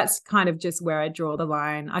no, that's kind of just where I draw the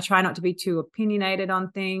line. I try not to be too opinionated on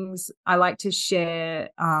things. I like to share,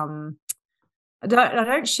 I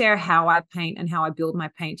don't share how I paint and how I build my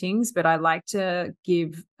paintings, but I like to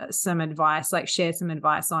give some advice, like share some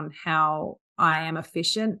advice on how I am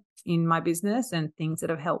efficient in my business and things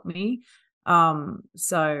that have helped me.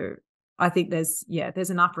 So I think there's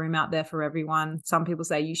enough room out there for everyone. Some people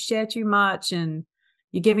say you share too much and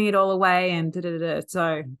you're giving it all away and da-da-da-da.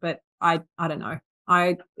 So, but I don't know.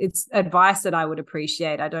 It's advice that I would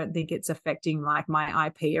appreciate. I don't think it's affecting like my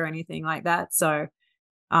IP or anything like that. So,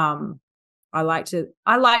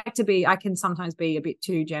 I can sometimes be a bit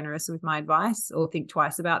too generous with my advice, or think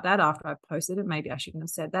twice about that after I've posted it. Maybe I shouldn't have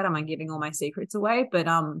said that. Am I giving all my secrets away? But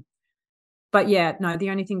yeah, no, the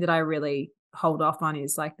only thing that I really hold off on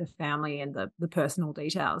is like the family and the personal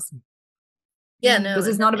details. Yeah, no, because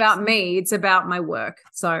it's not about me, it's about my work.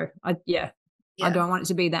 So I don't want it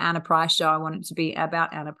to be the Anna Price show. I want it to be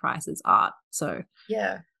about Anna Price's art. So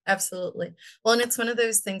yeah, absolutely. Well, and it's one of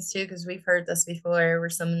those things too, because we've heard this before, where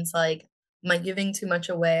someone's like, am I giving too much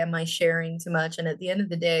away? Am I sharing too much? And at the end of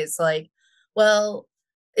the day, it's like, well,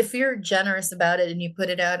 if you're generous about it and you put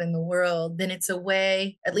it out in the world, then it's a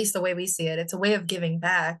way, at least the way we see it, it's a way of giving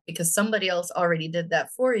back, because somebody else already did that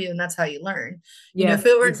for you. And that's how you learn. If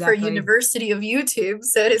it weren't for University of YouTube,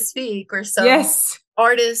 so to speak, or some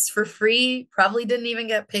artists for free, probably didn't even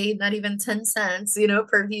get paid, not even 10 cents,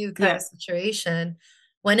 per view kind of situation,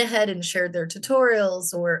 went ahead and shared their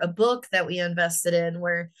tutorials, or a book that we invested in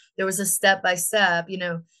where there was a step-by-step,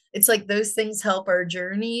 it's like those things help our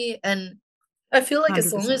journey. And I feel like 100%.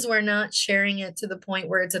 As long as we're not sharing it to the point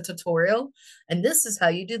where it's a tutorial and this is how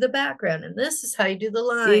you do the background and this is how you do the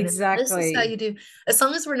line. Exactly. And this is how you do, as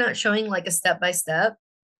long as we're not showing like a step-by-step,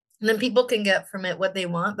 and then people can get from it what they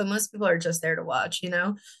want. But most people are just there to watch,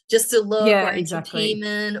 just to look or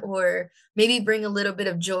entertainment or maybe bring a little bit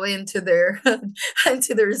of joy into their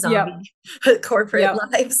into their Yep. zombie corporate Yep.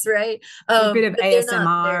 lives, right? A bit of But they're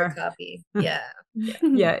not there to ASMR. copy. Yeah. Yeah.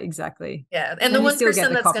 Yeah, exactly. Yeah. And the And you one still get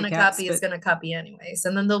person the that's going to copycats, copy is but going to copy anyways,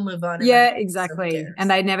 and then they'll move on yeah, eventually. So who exactly. And cares?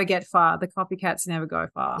 they never get far. The copycats never go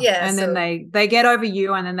far. Yeah. And then So they get over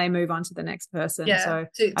you and then they move on to the next person. yeah, So I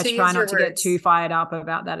to try use your not to get too words. fired up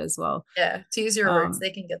about that as well. Yeah, to use your words, Um,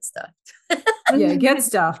 they can get stuffed. yeah, get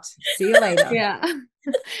stuffed. See you later. Yeah. And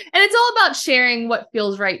it's all about sharing what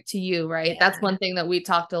feels right to you, right? That's Yeah. one thing that we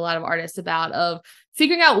talked to a lot of artists about, of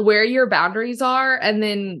figuring out where your boundaries are and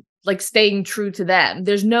then like staying true to them.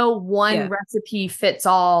 There's no one Yeah. recipe fits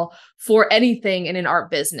all for anything in an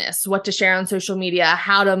art business, what to share on social media,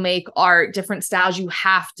 how to make art, different styles you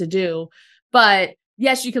have to do. But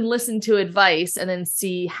yes, you can listen to advice and then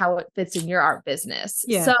see how it fits in your art business.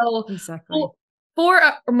 Yeah, So exactly. for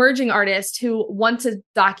emerging artists who want to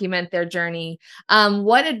document their journey,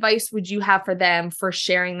 what advice would you have for them for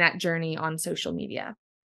sharing that journey on social media?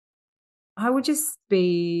 I would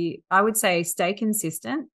say stay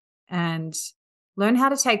consistent and learn how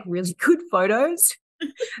to take really good photos.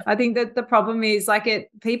 I think that the problem is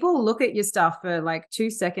people look at your stuff for like 2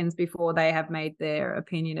 seconds before they have made their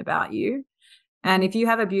opinion about you. And if you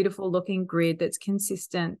have a beautiful looking grid that's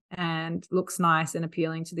consistent and looks nice and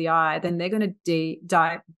appealing to the eye, then they're going to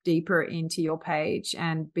dive deeper into your page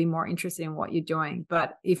and be more interested in what you're doing.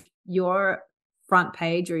 But if your front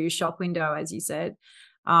page or your shop window, as you said,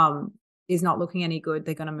 is not looking any good,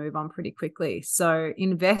 they're going to move on pretty quickly. So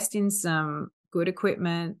invest in some good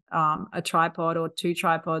equipment, a tripod or 2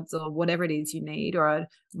 tripods or whatever it is you need, or a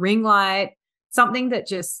ring light, something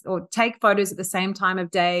or take photos at the same time of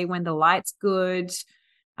day when the light's good,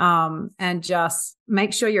 and just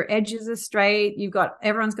make sure your edges are straight.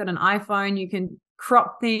 Everyone's got an iPhone. You can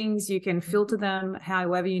crop things, you can filter them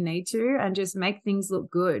however you need to, and just make things look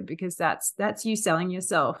good, because that's you selling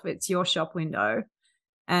yourself. It's your shop window.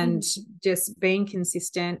 And just being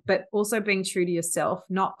consistent, but also being true to yourself,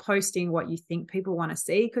 not posting what you think people want to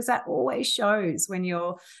see, because that always shows when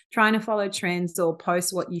you're trying to follow trends or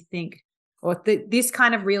post what you think, or this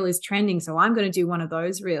kind of reel is trending, so I'm going to do one of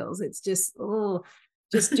those reels. It's just,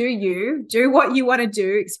 just do what you want to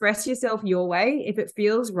do, express yourself your way. If it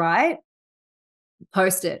feels right,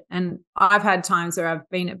 post it. And I've had times where I've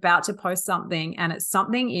been about to post something and it's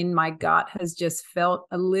something in my gut has just felt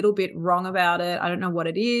a little bit wrong about it. I don't know what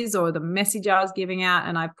it is, or the message I was giving out,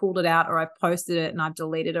 and I pulled it out, or I posted it and I've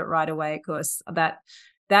deleted it right away, because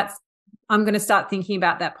that's I'm going to start thinking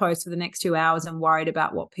about that post for the next 2 hours and worried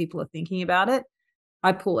about what people are thinking about it.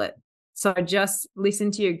 I pull it. So just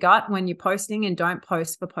listen to your gut when you're posting, and don't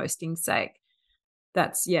post for posting's sake.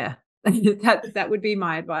 That would be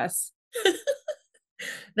my advice.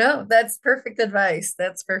 No, that's perfect advice.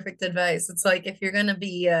 That's perfect advice. It's like, if you're going to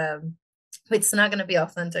be, it's not going to be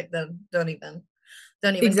authentic, then don't even,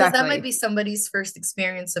 because that might be somebody's first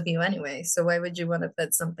experience of you anyway. So why would you want to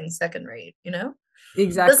put something second rate,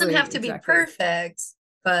 Exactly. It doesn't have to be perfect,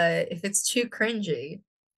 but if it's too cringy.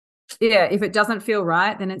 Yeah, if it doesn't feel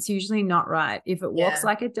right, then it's usually not right. If it walks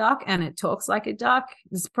like a duck and it talks like a duck,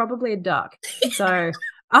 it's probably a duck. So,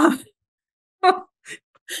 On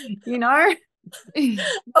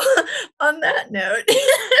that note,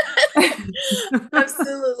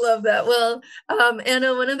 absolutely love that. Well,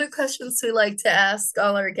 Anna, one of the questions we like to ask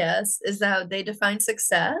all our guests is how they define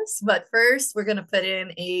success. But first, we're going to put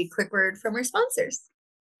in a quick word from our sponsors.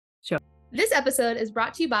 Sure. This episode is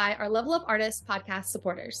brought to you by our Level Up Artists podcast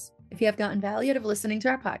supporters. If you have gotten value out of listening to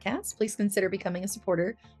our podcast, please consider becoming a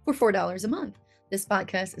supporter for $4 a month. This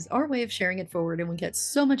podcast is our way of sharing it forward, and we get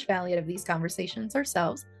so much value out of these conversations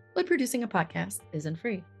ourselves, but producing a podcast isn't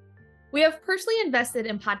free. We have personally invested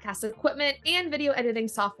in podcast equipment and video editing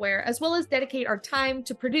software, as well as dedicate our time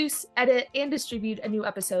to produce, edit, and distribute a new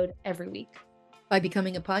episode every week. By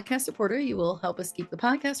becoming a podcast supporter, you will help us keep the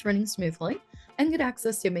podcast running smoothly and get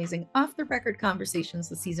access to amazing off-the-record conversations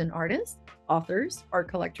with seasoned artists, authors, art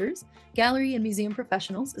collectors, gallery and museum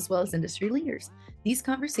professionals, as well as industry leaders. These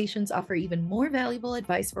conversations offer even more valuable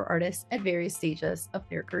advice for artists at various stages of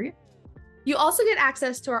their career. You also get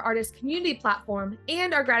access to our artist community platform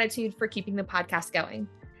and our gratitude for keeping the podcast going.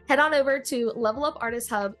 Head on over to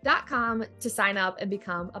levelupartisthub.com to sign up and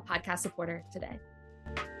become a podcast supporter today.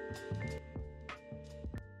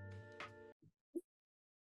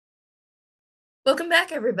 Welcome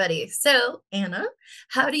back, everybody. So, Anna,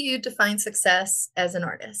 how do you define success as an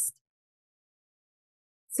artist?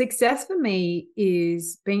 Success for me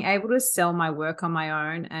is being able to sell my work on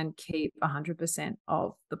my own and keep 100%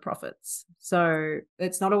 of the profits. So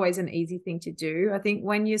it's not always an easy thing to do. I think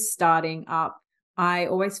when you're starting up I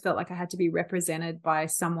always felt like I had to be represented by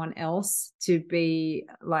someone else to be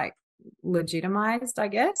like legitimized, I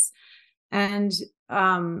guess. And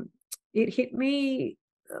it hit me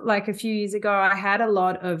like a few years ago. I had a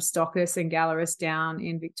lot of stockists and gallerists down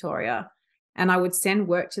in Victoria, and I would send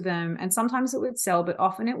work to them, and sometimes it would sell, but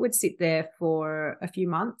often it would sit there for a few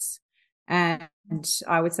months. And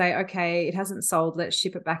I would say, okay, it hasn't sold. Let's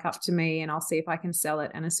ship it back up to me and I'll see if I can sell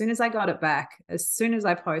it. And as soon as I got it back, as soon as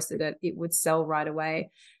I posted it, it would sell right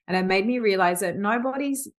away. And it made me realize that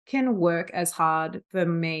nobody can work as hard for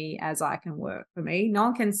me as I can work for me. No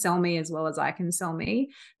one can sell me as well as I can sell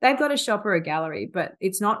me. They've got a shop or a gallery, but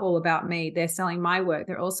it's not all about me. They're selling my work.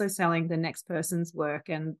 They're also selling the next person's work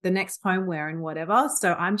and the next homeware and whatever.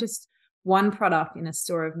 So I'm just one product in a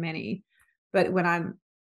store of many. But when I'm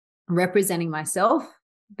representing myself,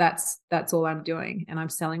 that's all I'm doing, and I'm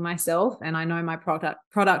selling myself, and I know my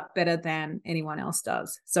product better than anyone else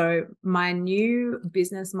does. So my new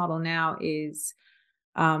business model now is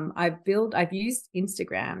I've used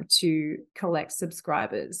Instagram to collect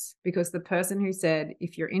subscribers, because the person who said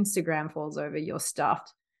if your Instagram falls over, you're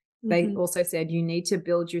stuffed, they also said you need to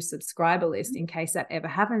build your subscriber list in case that ever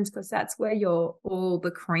happens, because that's where all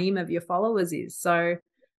the cream of your followers is. So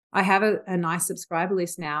I have a nice subscriber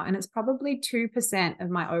list now, and it's probably 2% of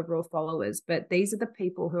my overall followers, but these are the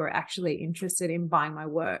people who are actually interested in buying my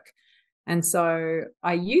work. And so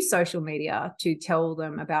I use social media to tell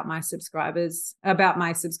them about my subscribers, about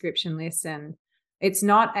my subscription list. And it's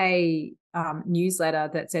not a newsletter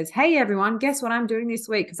that says, hey, everyone, guess what I'm doing this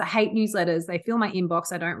week? Because I hate newsletters. They fill my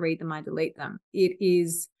inbox. I don't read them. I delete them. It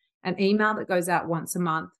is an email that goes out once a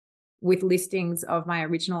month with listings of my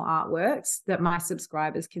original artworks that my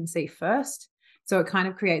subscribers can see first. So it kind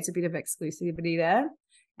of creates a bit of exclusivity there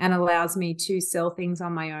and allows me to sell things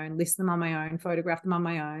on my own, list them on my own, photograph them on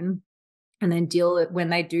my own, and then deal it when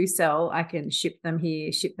they do sell. I can ship them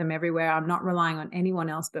here, ship them everywhere. I'm not relying on anyone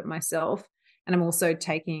else but myself. And I'm also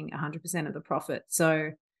taking 100% of the profit. So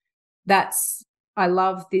I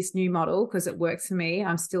love this new model because it works for me.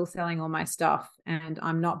 I'm still selling all my stuff and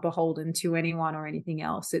I'm not beholden to anyone or anything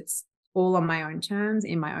else. It's all on my own terms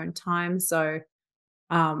in my own time. So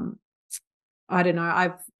I don't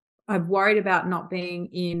know. I've worried about not being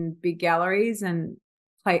in big galleries and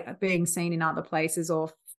being seen in other places,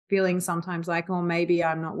 or feeling sometimes like, oh, maybe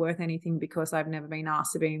I'm not worth anything because I've never been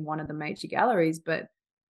asked to be in one of the major galleries. But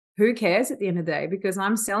who cares at the end of the day, because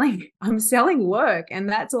I'm selling work, and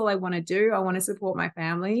that's all I want to do. I want to support my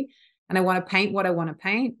family, and I want to paint what I want to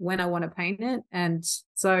paint when I want to paint it. And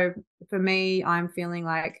so for me, I'm feeling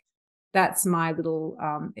like that's my little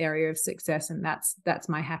area of success, and that's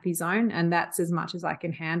my happy zone, and that's as much as I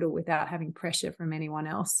can handle without having pressure from anyone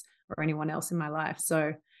else or anyone else in my life.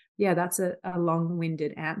 So yeah, that's a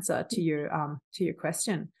long-winded answer to your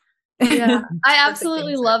question. Yeah, I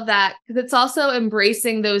absolutely love that, because it's also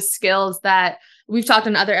embracing those skills that we've talked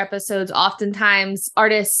in other episodes. Oftentimes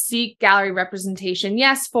artists seek gallery representation,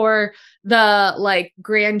 yes, for the like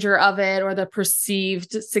grandeur of it or the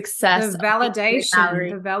perceived success, the validation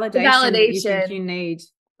that you think you need.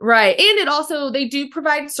 Right. And it also, they do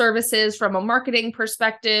provide services from a marketing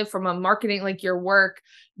perspective, from a marketing, like your work.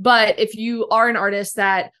 But if you are an artist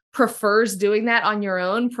that prefers doing that on your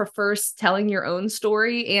own, prefers telling your own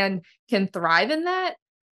story and can thrive in that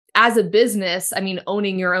as a business, I mean,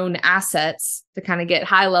 owning your own assets to kind of get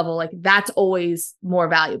high level, like that's always more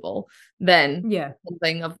valuable than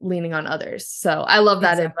something of leaning on others. So I love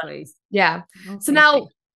that. Exactly. Yeah. So now,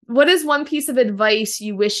 what is one piece of advice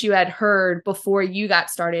you wish you had heard before you got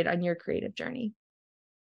started on your creative journey?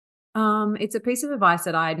 It's a piece of advice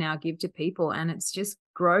that I now give to people, and it's just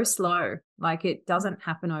grow slow. Like, it doesn't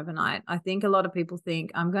happen overnight. I think a lot of people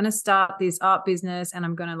think I'm going to start this art business and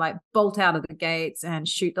I'm going to like bolt out of the gates and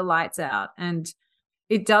shoot the lights out. And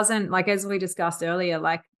it doesn't, like, as we discussed earlier,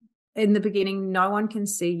 like in the beginning, no one can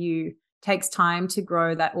see you. It takes time to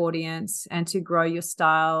grow that audience and to grow your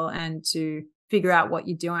style and to figure out what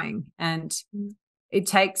you're doing. And it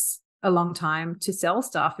takes a long time to sell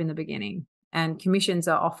stuff in the beginning. And commissions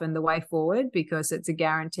are often the way forward because it's a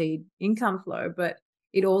guaranteed income flow, but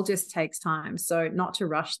it all just takes time. So not to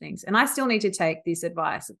rush things. And I still need to take this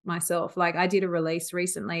advice myself. Like, I did a release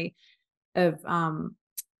recently of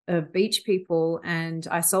Beach People, and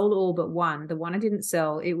I sold all but one. The one I didn't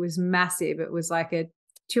sell, it was massive. It was like a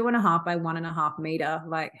 2.5 by 1.5 meter.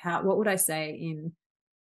 Like, what would I say in,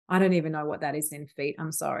 I don't even know what that is in feet.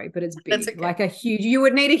 I'm sorry, but it's big. Okay. Like you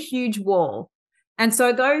would need a huge wall. And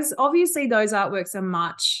so those artworks are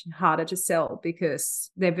much harder to sell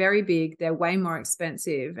because they're very big, they're way more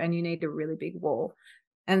expensive, and you need a really big wall.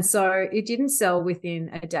 And so it didn't sell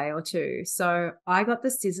within a day or two. So I got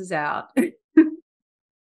the scissors out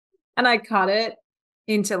and I cut it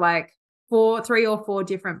into like 3 or 4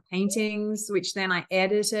 different paintings, which then I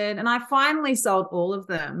edited, and I finally sold all of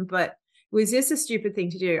them. But it was just a stupid thing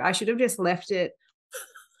to do. I should have just left it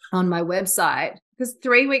on my website, because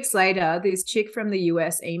 3 weeks later, this chick from the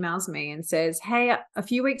US emails me and says, "Hey, a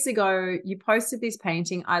few weeks ago, you posted this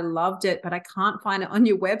painting. I loved it, but I can't find it on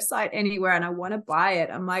your website anywhere and I want to buy it."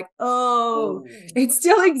 I'm like, oh, it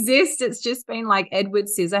still exists. It's just been like Edward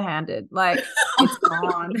Scissorhanded. Like, it's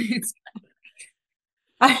gone.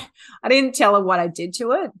 I didn't tell her what I did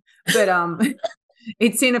to it, but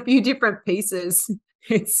it's in a few different pieces.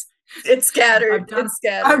 It's scattered. It's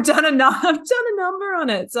scattered. I've done a number on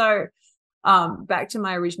it. So back to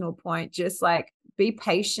my original point, just like be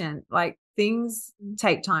patient. Like, things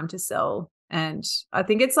take time to sell. And I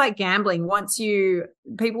think it's like gambling.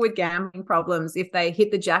 People with gambling problems, if they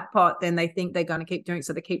hit the jackpot, then they think they're going to keep doing it.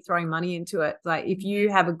 So they keep throwing money into it. Like, if you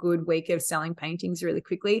have a good week of selling paintings really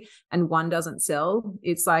quickly and one doesn't sell,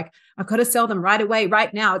 it's like, I've got to sell them right away,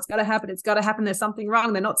 right now. It's got to happen. It's got to happen. There's something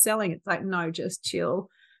wrong. They're not selling. It's like, no, just chill.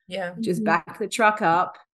 Yeah. Just back the truck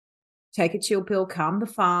up, take a chill pill, calm the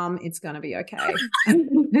farm. It's going to be okay.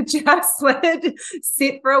 Just let it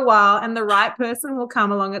sit for a while, and the right person will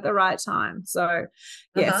come along at the right time. So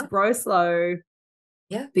yes, grow slow.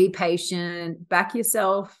 Yeah. Be patient, back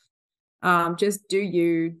yourself. Just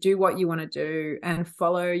do what you want to do and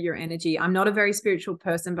follow your energy. I'm not a very spiritual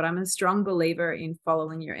person, but I'm a strong believer in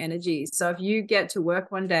following your energy. So if you get to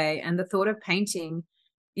work one day and the thought of painting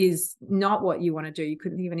is not what you want to do, you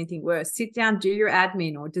couldn't think of anything worse. Sit down, do your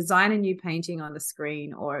admin, or design a new painting on the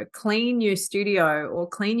screen, or clean your studio, or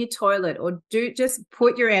clean your toilet, or just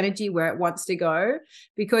put your energy where it wants to go,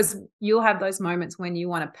 because you'll have those moments when you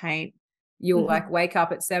want to paint. You'll like wake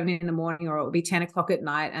up at 7 a.m, or it'll be 10 o'clock at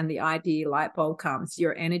night, and the idea light bulb comes.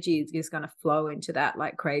 Your energy is just going to flow into that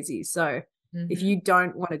like crazy. So if you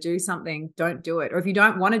don't want to do something, don't do it. Or if you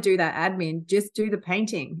don't want to do that admin, just do the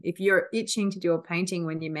painting. If you're itching to do a painting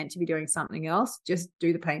when you're meant to be doing something else, just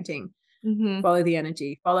do the painting. Follow the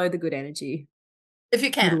energy, follow the good energy. If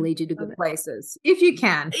you can. It'll lead you to good places. If you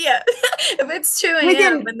can. Yeah. If it's 2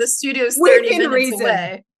 a.m. and the studio's 30 minutes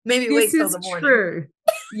away, maybe wait till the morning. True.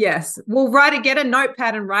 Yes. Well, get a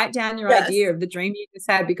notepad and write down your idea of the dream you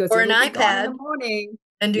just had, because or an iPad in the morning.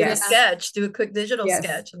 And do the sketch, do a quick digital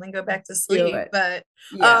sketch, and then go back to sleep. But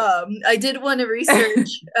I did want to research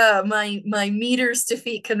my meters to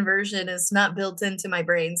feet conversion is not built into my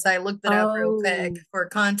brain. So I looked it up real quick for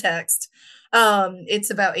context.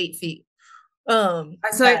 It's about 8 feet. So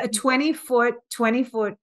a 20 foot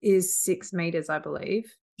is 6 meters, I believe.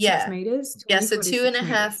 Yeah. 6 meters. Yeah. So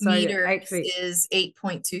 2.5 meters is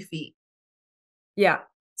 8.2 feet. Yeah.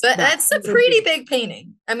 So that's a pretty big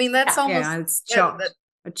painting. I mean, that's almost. Yeah, it's chopped.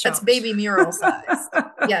 That's baby mural size.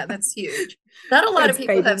 Yeah, that's huge. Not a lot of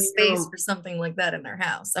people have space for something like that in their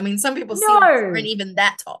house. I mean, some people aren't even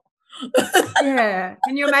that tall. Yeah.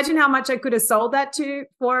 Can you imagine how much I could have sold that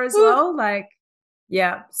for as well? Like,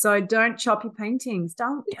 yeah. So don't chop your paintings.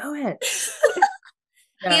 Don't do it.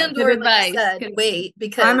 And or like I said, wait,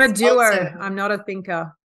 because I'm a doer. I'm not a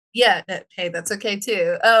thinker. Yeah, hey, that's okay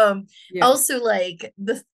too. Also, like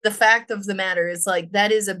the fact of the matter is, like,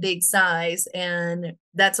 that is a big size, and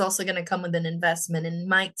that's also going to come with an investment, and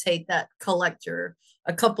might take that collector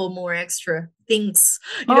a couple more extra things,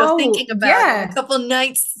 thinking about it, a couple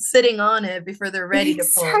nights sitting on it before they're ready to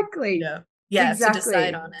pull. To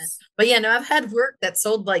decide on it. But yeah, no, I've had work that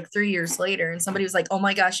sold like 3 years later, and somebody was like, "Oh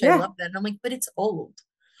my gosh, I love that," and I'm like, "But it's old."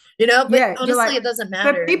 But honestly, it doesn't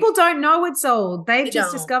matter. But people don't know it's old. They've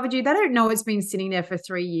just discovered you. They don't know it's been sitting there for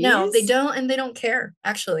 3 years. No, they don't, and they don't care.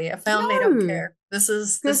 Actually, I found they don't care. This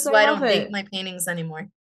is why I don't date my paintings anymore.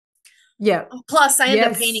 Yeah. Plus, I end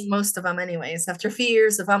up painting most of them anyways. After a few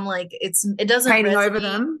years, if I'm like, it doesn't painting resonate, over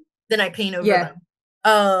them, then I paint over them.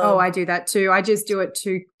 I do that too. I just do it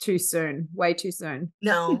too soon, way too soon.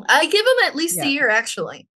 No, I give them at least a year.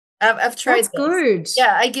 Actually, I've tried. That's good.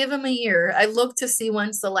 Yeah, I give them a year. I look to see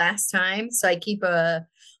when's the last time, so I keep a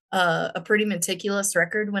pretty meticulous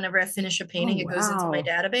record. Whenever I finish a painting, it goes into my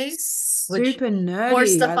database. Super nerdy. More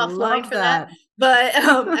stuff offline for that. But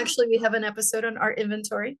actually, we have an episode on art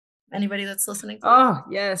inventory. Anybody that's listening to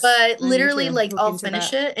yes. But literally, like, I'll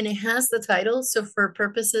finish it, and it has the title. So for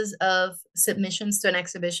purposes of submissions to an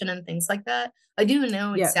exhibition and things like that, I do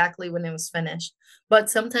know exactly when it was finished. But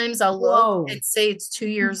sometimes I'll look and say it's 2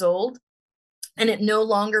 years old, and it no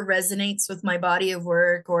longer resonates with my body of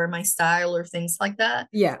work or my style or things like that.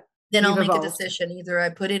 Yeah. Then I'll make a decision. Either I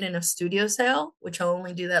put it in a studio sale, which I'll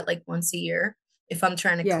only do that like once a year if I'm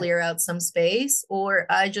trying to clear out some space, or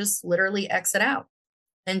I just literally exit out.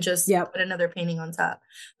 and just Yep. put another painting on top.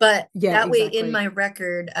 But Yeah, that way in exactly. my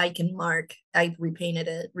record, I can mark, I repainted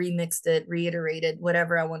it, remixed it, reiterated,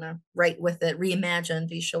 whatever I want to write with it, reimagined,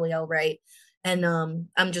 usually I'll write. And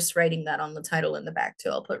I'm just writing that on the title in the back too.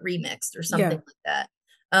 I'll put remixed or something Yeah. like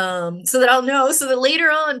that. So that I'll know, so that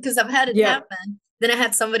later on, because I've had it Yeah. happen, then I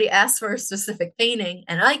had somebody ask for a specific painting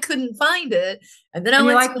and I couldn't find it. And then I And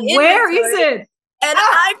you're went like, to my where is inventory it? and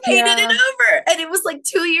I painted Yeah. it over. And it was like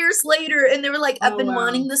 2 years later. And they were like, I've Oh, been wow.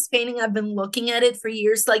 wanting this painting. I've been looking at it for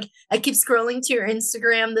years. Like, I keep scrolling to your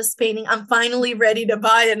Instagram, this painting. I'm finally ready to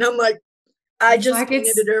buy it. And I'm like, I It's just like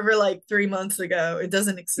painted it over like 3 months ago. It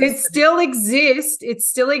doesn't It exist. still exists. It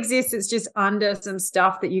still exists. It's just under some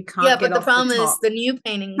stuff that you can't Yeah, get but the off the problem is top. the new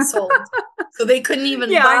painting sold. So they couldn't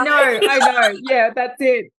even Yeah, buy. I know. Yeah, that's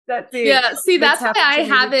it. That's it. Yeah, see, that's why happened I to me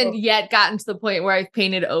haven't before. yet gotten to the point where I've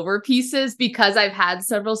painted over pieces, because I've had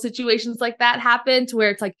several situations like that happen to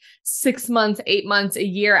where it's like 6 months, 8 months, a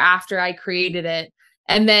year after I created it.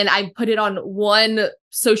 And then I put it on one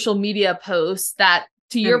social media post that,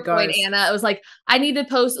 to And your it point, goes. Anna, it was like, I need to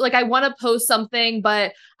post, like, I want to post something,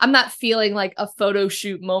 but I'm not feeling like a photo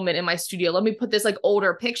shoot moment in my studio. Let me put this like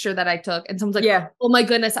older picture that I took. And someone's like, Yeah, oh my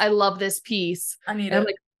goodness, I love this piece. I need And I'm it.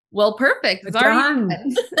 like, well, perfect. It's already done.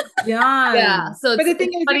 done. Done. Yeah. So But the thing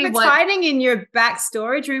it's is, funny if it's what, hiding in your back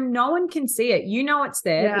storage room, no one can see it. You know it's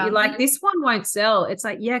there, but Yeah. you're like, this one won't sell. It's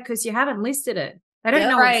like, yeah, because you haven't listed it. They don't Yep.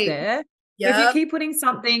 know Right. it's there. If you keep putting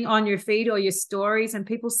something on your feed or your stories and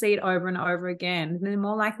people see it over and over again, they're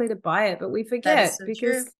more likely to buy it. But we forget so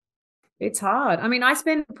because true. it's hard. I mean, I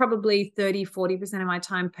spend probably 30-40% of my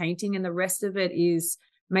time painting, and the rest of it is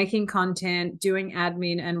making content, doing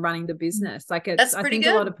admin, and running the business. Like, That's I pretty think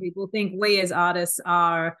good. a lot of people think we as artists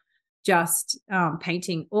are just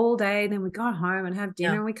painting all day, then we go home and have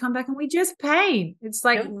dinner, Yeah. and we come back and we just paint. It's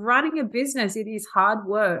like Yep. running a business. It is hard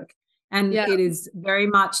work. And Yeah. it is very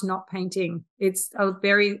much not painting. It's a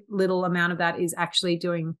very little amount of that is actually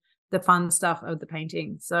doing the fun stuff of the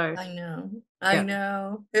painting. So I know. Yeah. I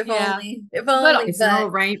know. If Yeah. only. If But only. it's all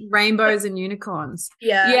rainbows and unicorns.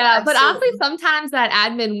 yeah, but honestly, absolutely. sometimes that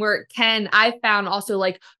admin work can, I found, also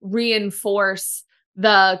like reinforce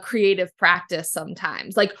the creative practice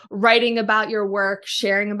sometimes, like writing about your work,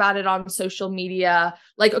 sharing about it on social media.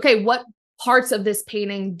 Like, okay, what parts of this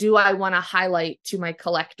painting do I want to highlight to my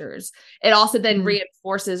collectors? It also then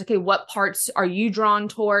reinforces, okay, what parts are you drawn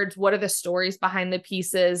towards? What are the stories behind the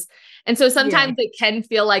pieces? And so sometimes it can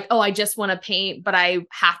feel like, oh, I just want to paint, but I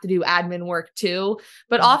have to do admin work too.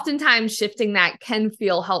 But oftentimes shifting that can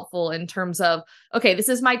feel helpful in terms of, okay, this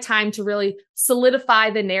is my time to really solidify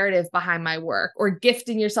the narrative behind my work, or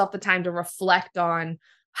gifting yourself the time to reflect on,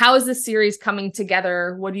 how is this series coming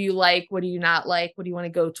together? What do you like? What do you not like? What do you want to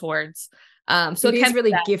go towards? So it is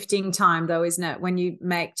really that. gifting time, though, isn't it? When you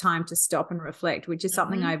make time to stop and reflect, which is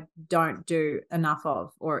something I don't do enough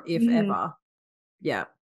of, or if ever. Yeah,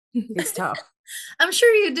 it's tough. I'm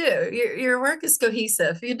sure you do. Your work is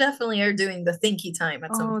cohesive. You definitely are doing the thinky time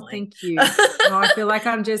at some point. Thank you. I feel like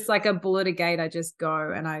I'm just like a bull at a gate. I just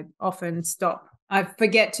go, and I often stop. I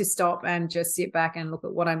forget to stop and just sit back and look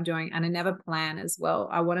at what I'm doing. And I never plan as well.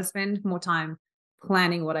 I want to spend more time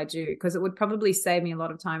planning what I do, because it would probably save me a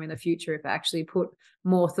lot of time in the future if I actually put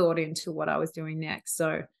more thought into what I was doing next.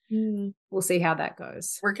 So we'll see how that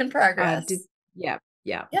goes. Work in progress. Yeah,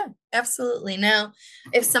 absolutely. Now,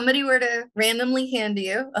 if somebody were to randomly hand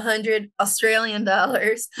you 100 Australian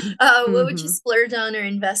dollars, what would you splurge on or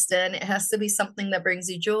invest in? It has to be something that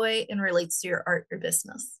brings you joy and relates to your art or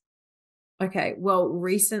business. Okay. Well,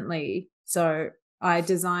 recently, so I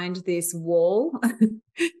designed this wall.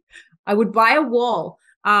 I would buy a wall.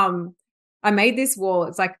 I made this wall.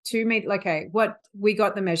 It's like 2 meters. Okay, what we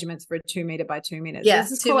got the measurements for a 2 meter by 2 meters. Yeah, let's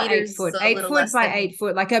just 2 call it 8 meters, foot. so a 8 little foot less by than 8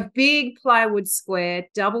 foot, like a big plywood square,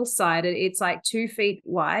 double sided. It's like 2 feet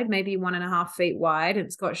wide, maybe 1.5 feet wide. And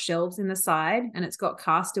it's got shelves in the side, and it's got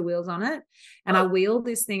caster wheels on it. And I wheel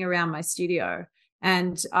this thing around my studio.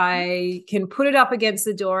 And I can put it up against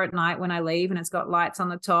the door at night when I leave, and it's got lights on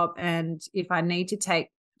the top. And if I need to take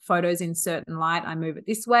photos in certain light, I move it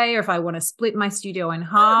this way. Or if I want to split my studio in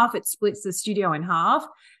half, it splits the studio in half.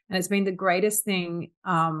 And it's been the greatest thing.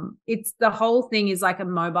 It's the whole thing is like a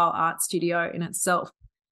mobile art studio in itself.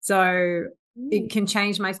 So it can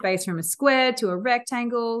change my space from a square to a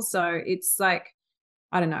rectangle. So it's like,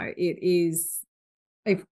 I don't know, it is,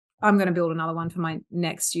 if I'm going to build another one for my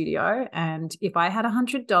next studio. And if I had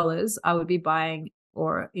 $100, I would be buying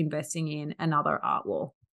or investing in another art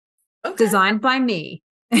wall designed by me.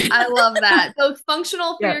 I love that. So it's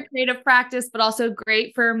functional for your creative practice, but also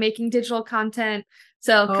great for making digital content.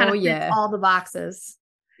 So kind of fits all the boxes.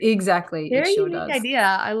 Exactly. Very it sure unique does. idea.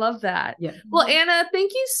 I love that. Yeah. Well, Anna,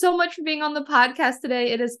 thank you so much for being on the podcast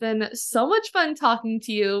today. It has been so much fun talking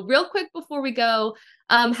to you. Real quick before we go,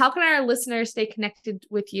 how can our listeners stay connected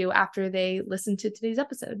with you after they listen to today's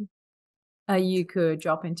episode? You could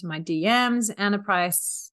drop into my DMs,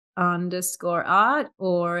 AnnaPrice_art,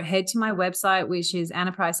 or head to my website, which is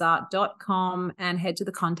annapriceart.com, and head to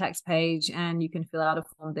the contacts page, and you can fill out a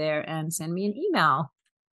form there and send me an email.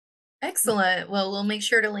 Excellent. Well, we'll make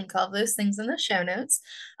sure to link all those things in the show notes.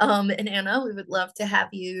 And Anna, we would love to have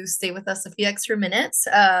you stay with us a few extra minutes.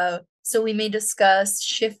 So we may discuss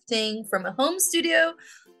shifting from a home studio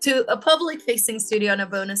to a public-facing studio in a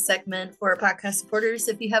bonus segment for our podcast supporters.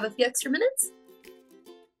 If you have a few extra minutes.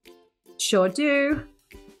 Sure do.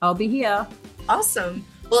 I'll be here. Awesome.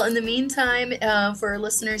 Well, in the meantime, for our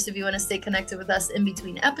listeners, if you want to stay connected with us in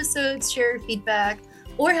between episodes, share feedback,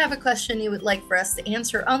 or have a question you would like for us to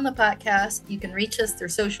answer on the podcast, you can reach us through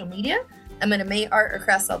social media. I'm at May Art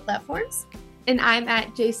across all platforms. And I'm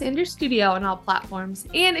at J Sanders Studio on all platforms.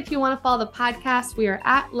 And if you want to follow the podcast, we are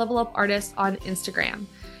at Level Up Artist on Instagram.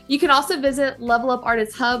 You can also visit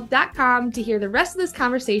levelupartisthub.com to hear the rest of this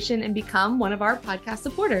conversation and become one of our podcast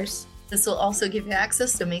supporters. This will also give you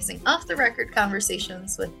access to amazing off-the-record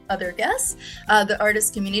conversations with other guests, the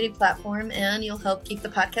artist community platform, and you'll help keep the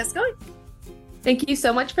podcast going. Thank you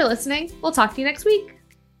so much for listening. We'll talk to you next week.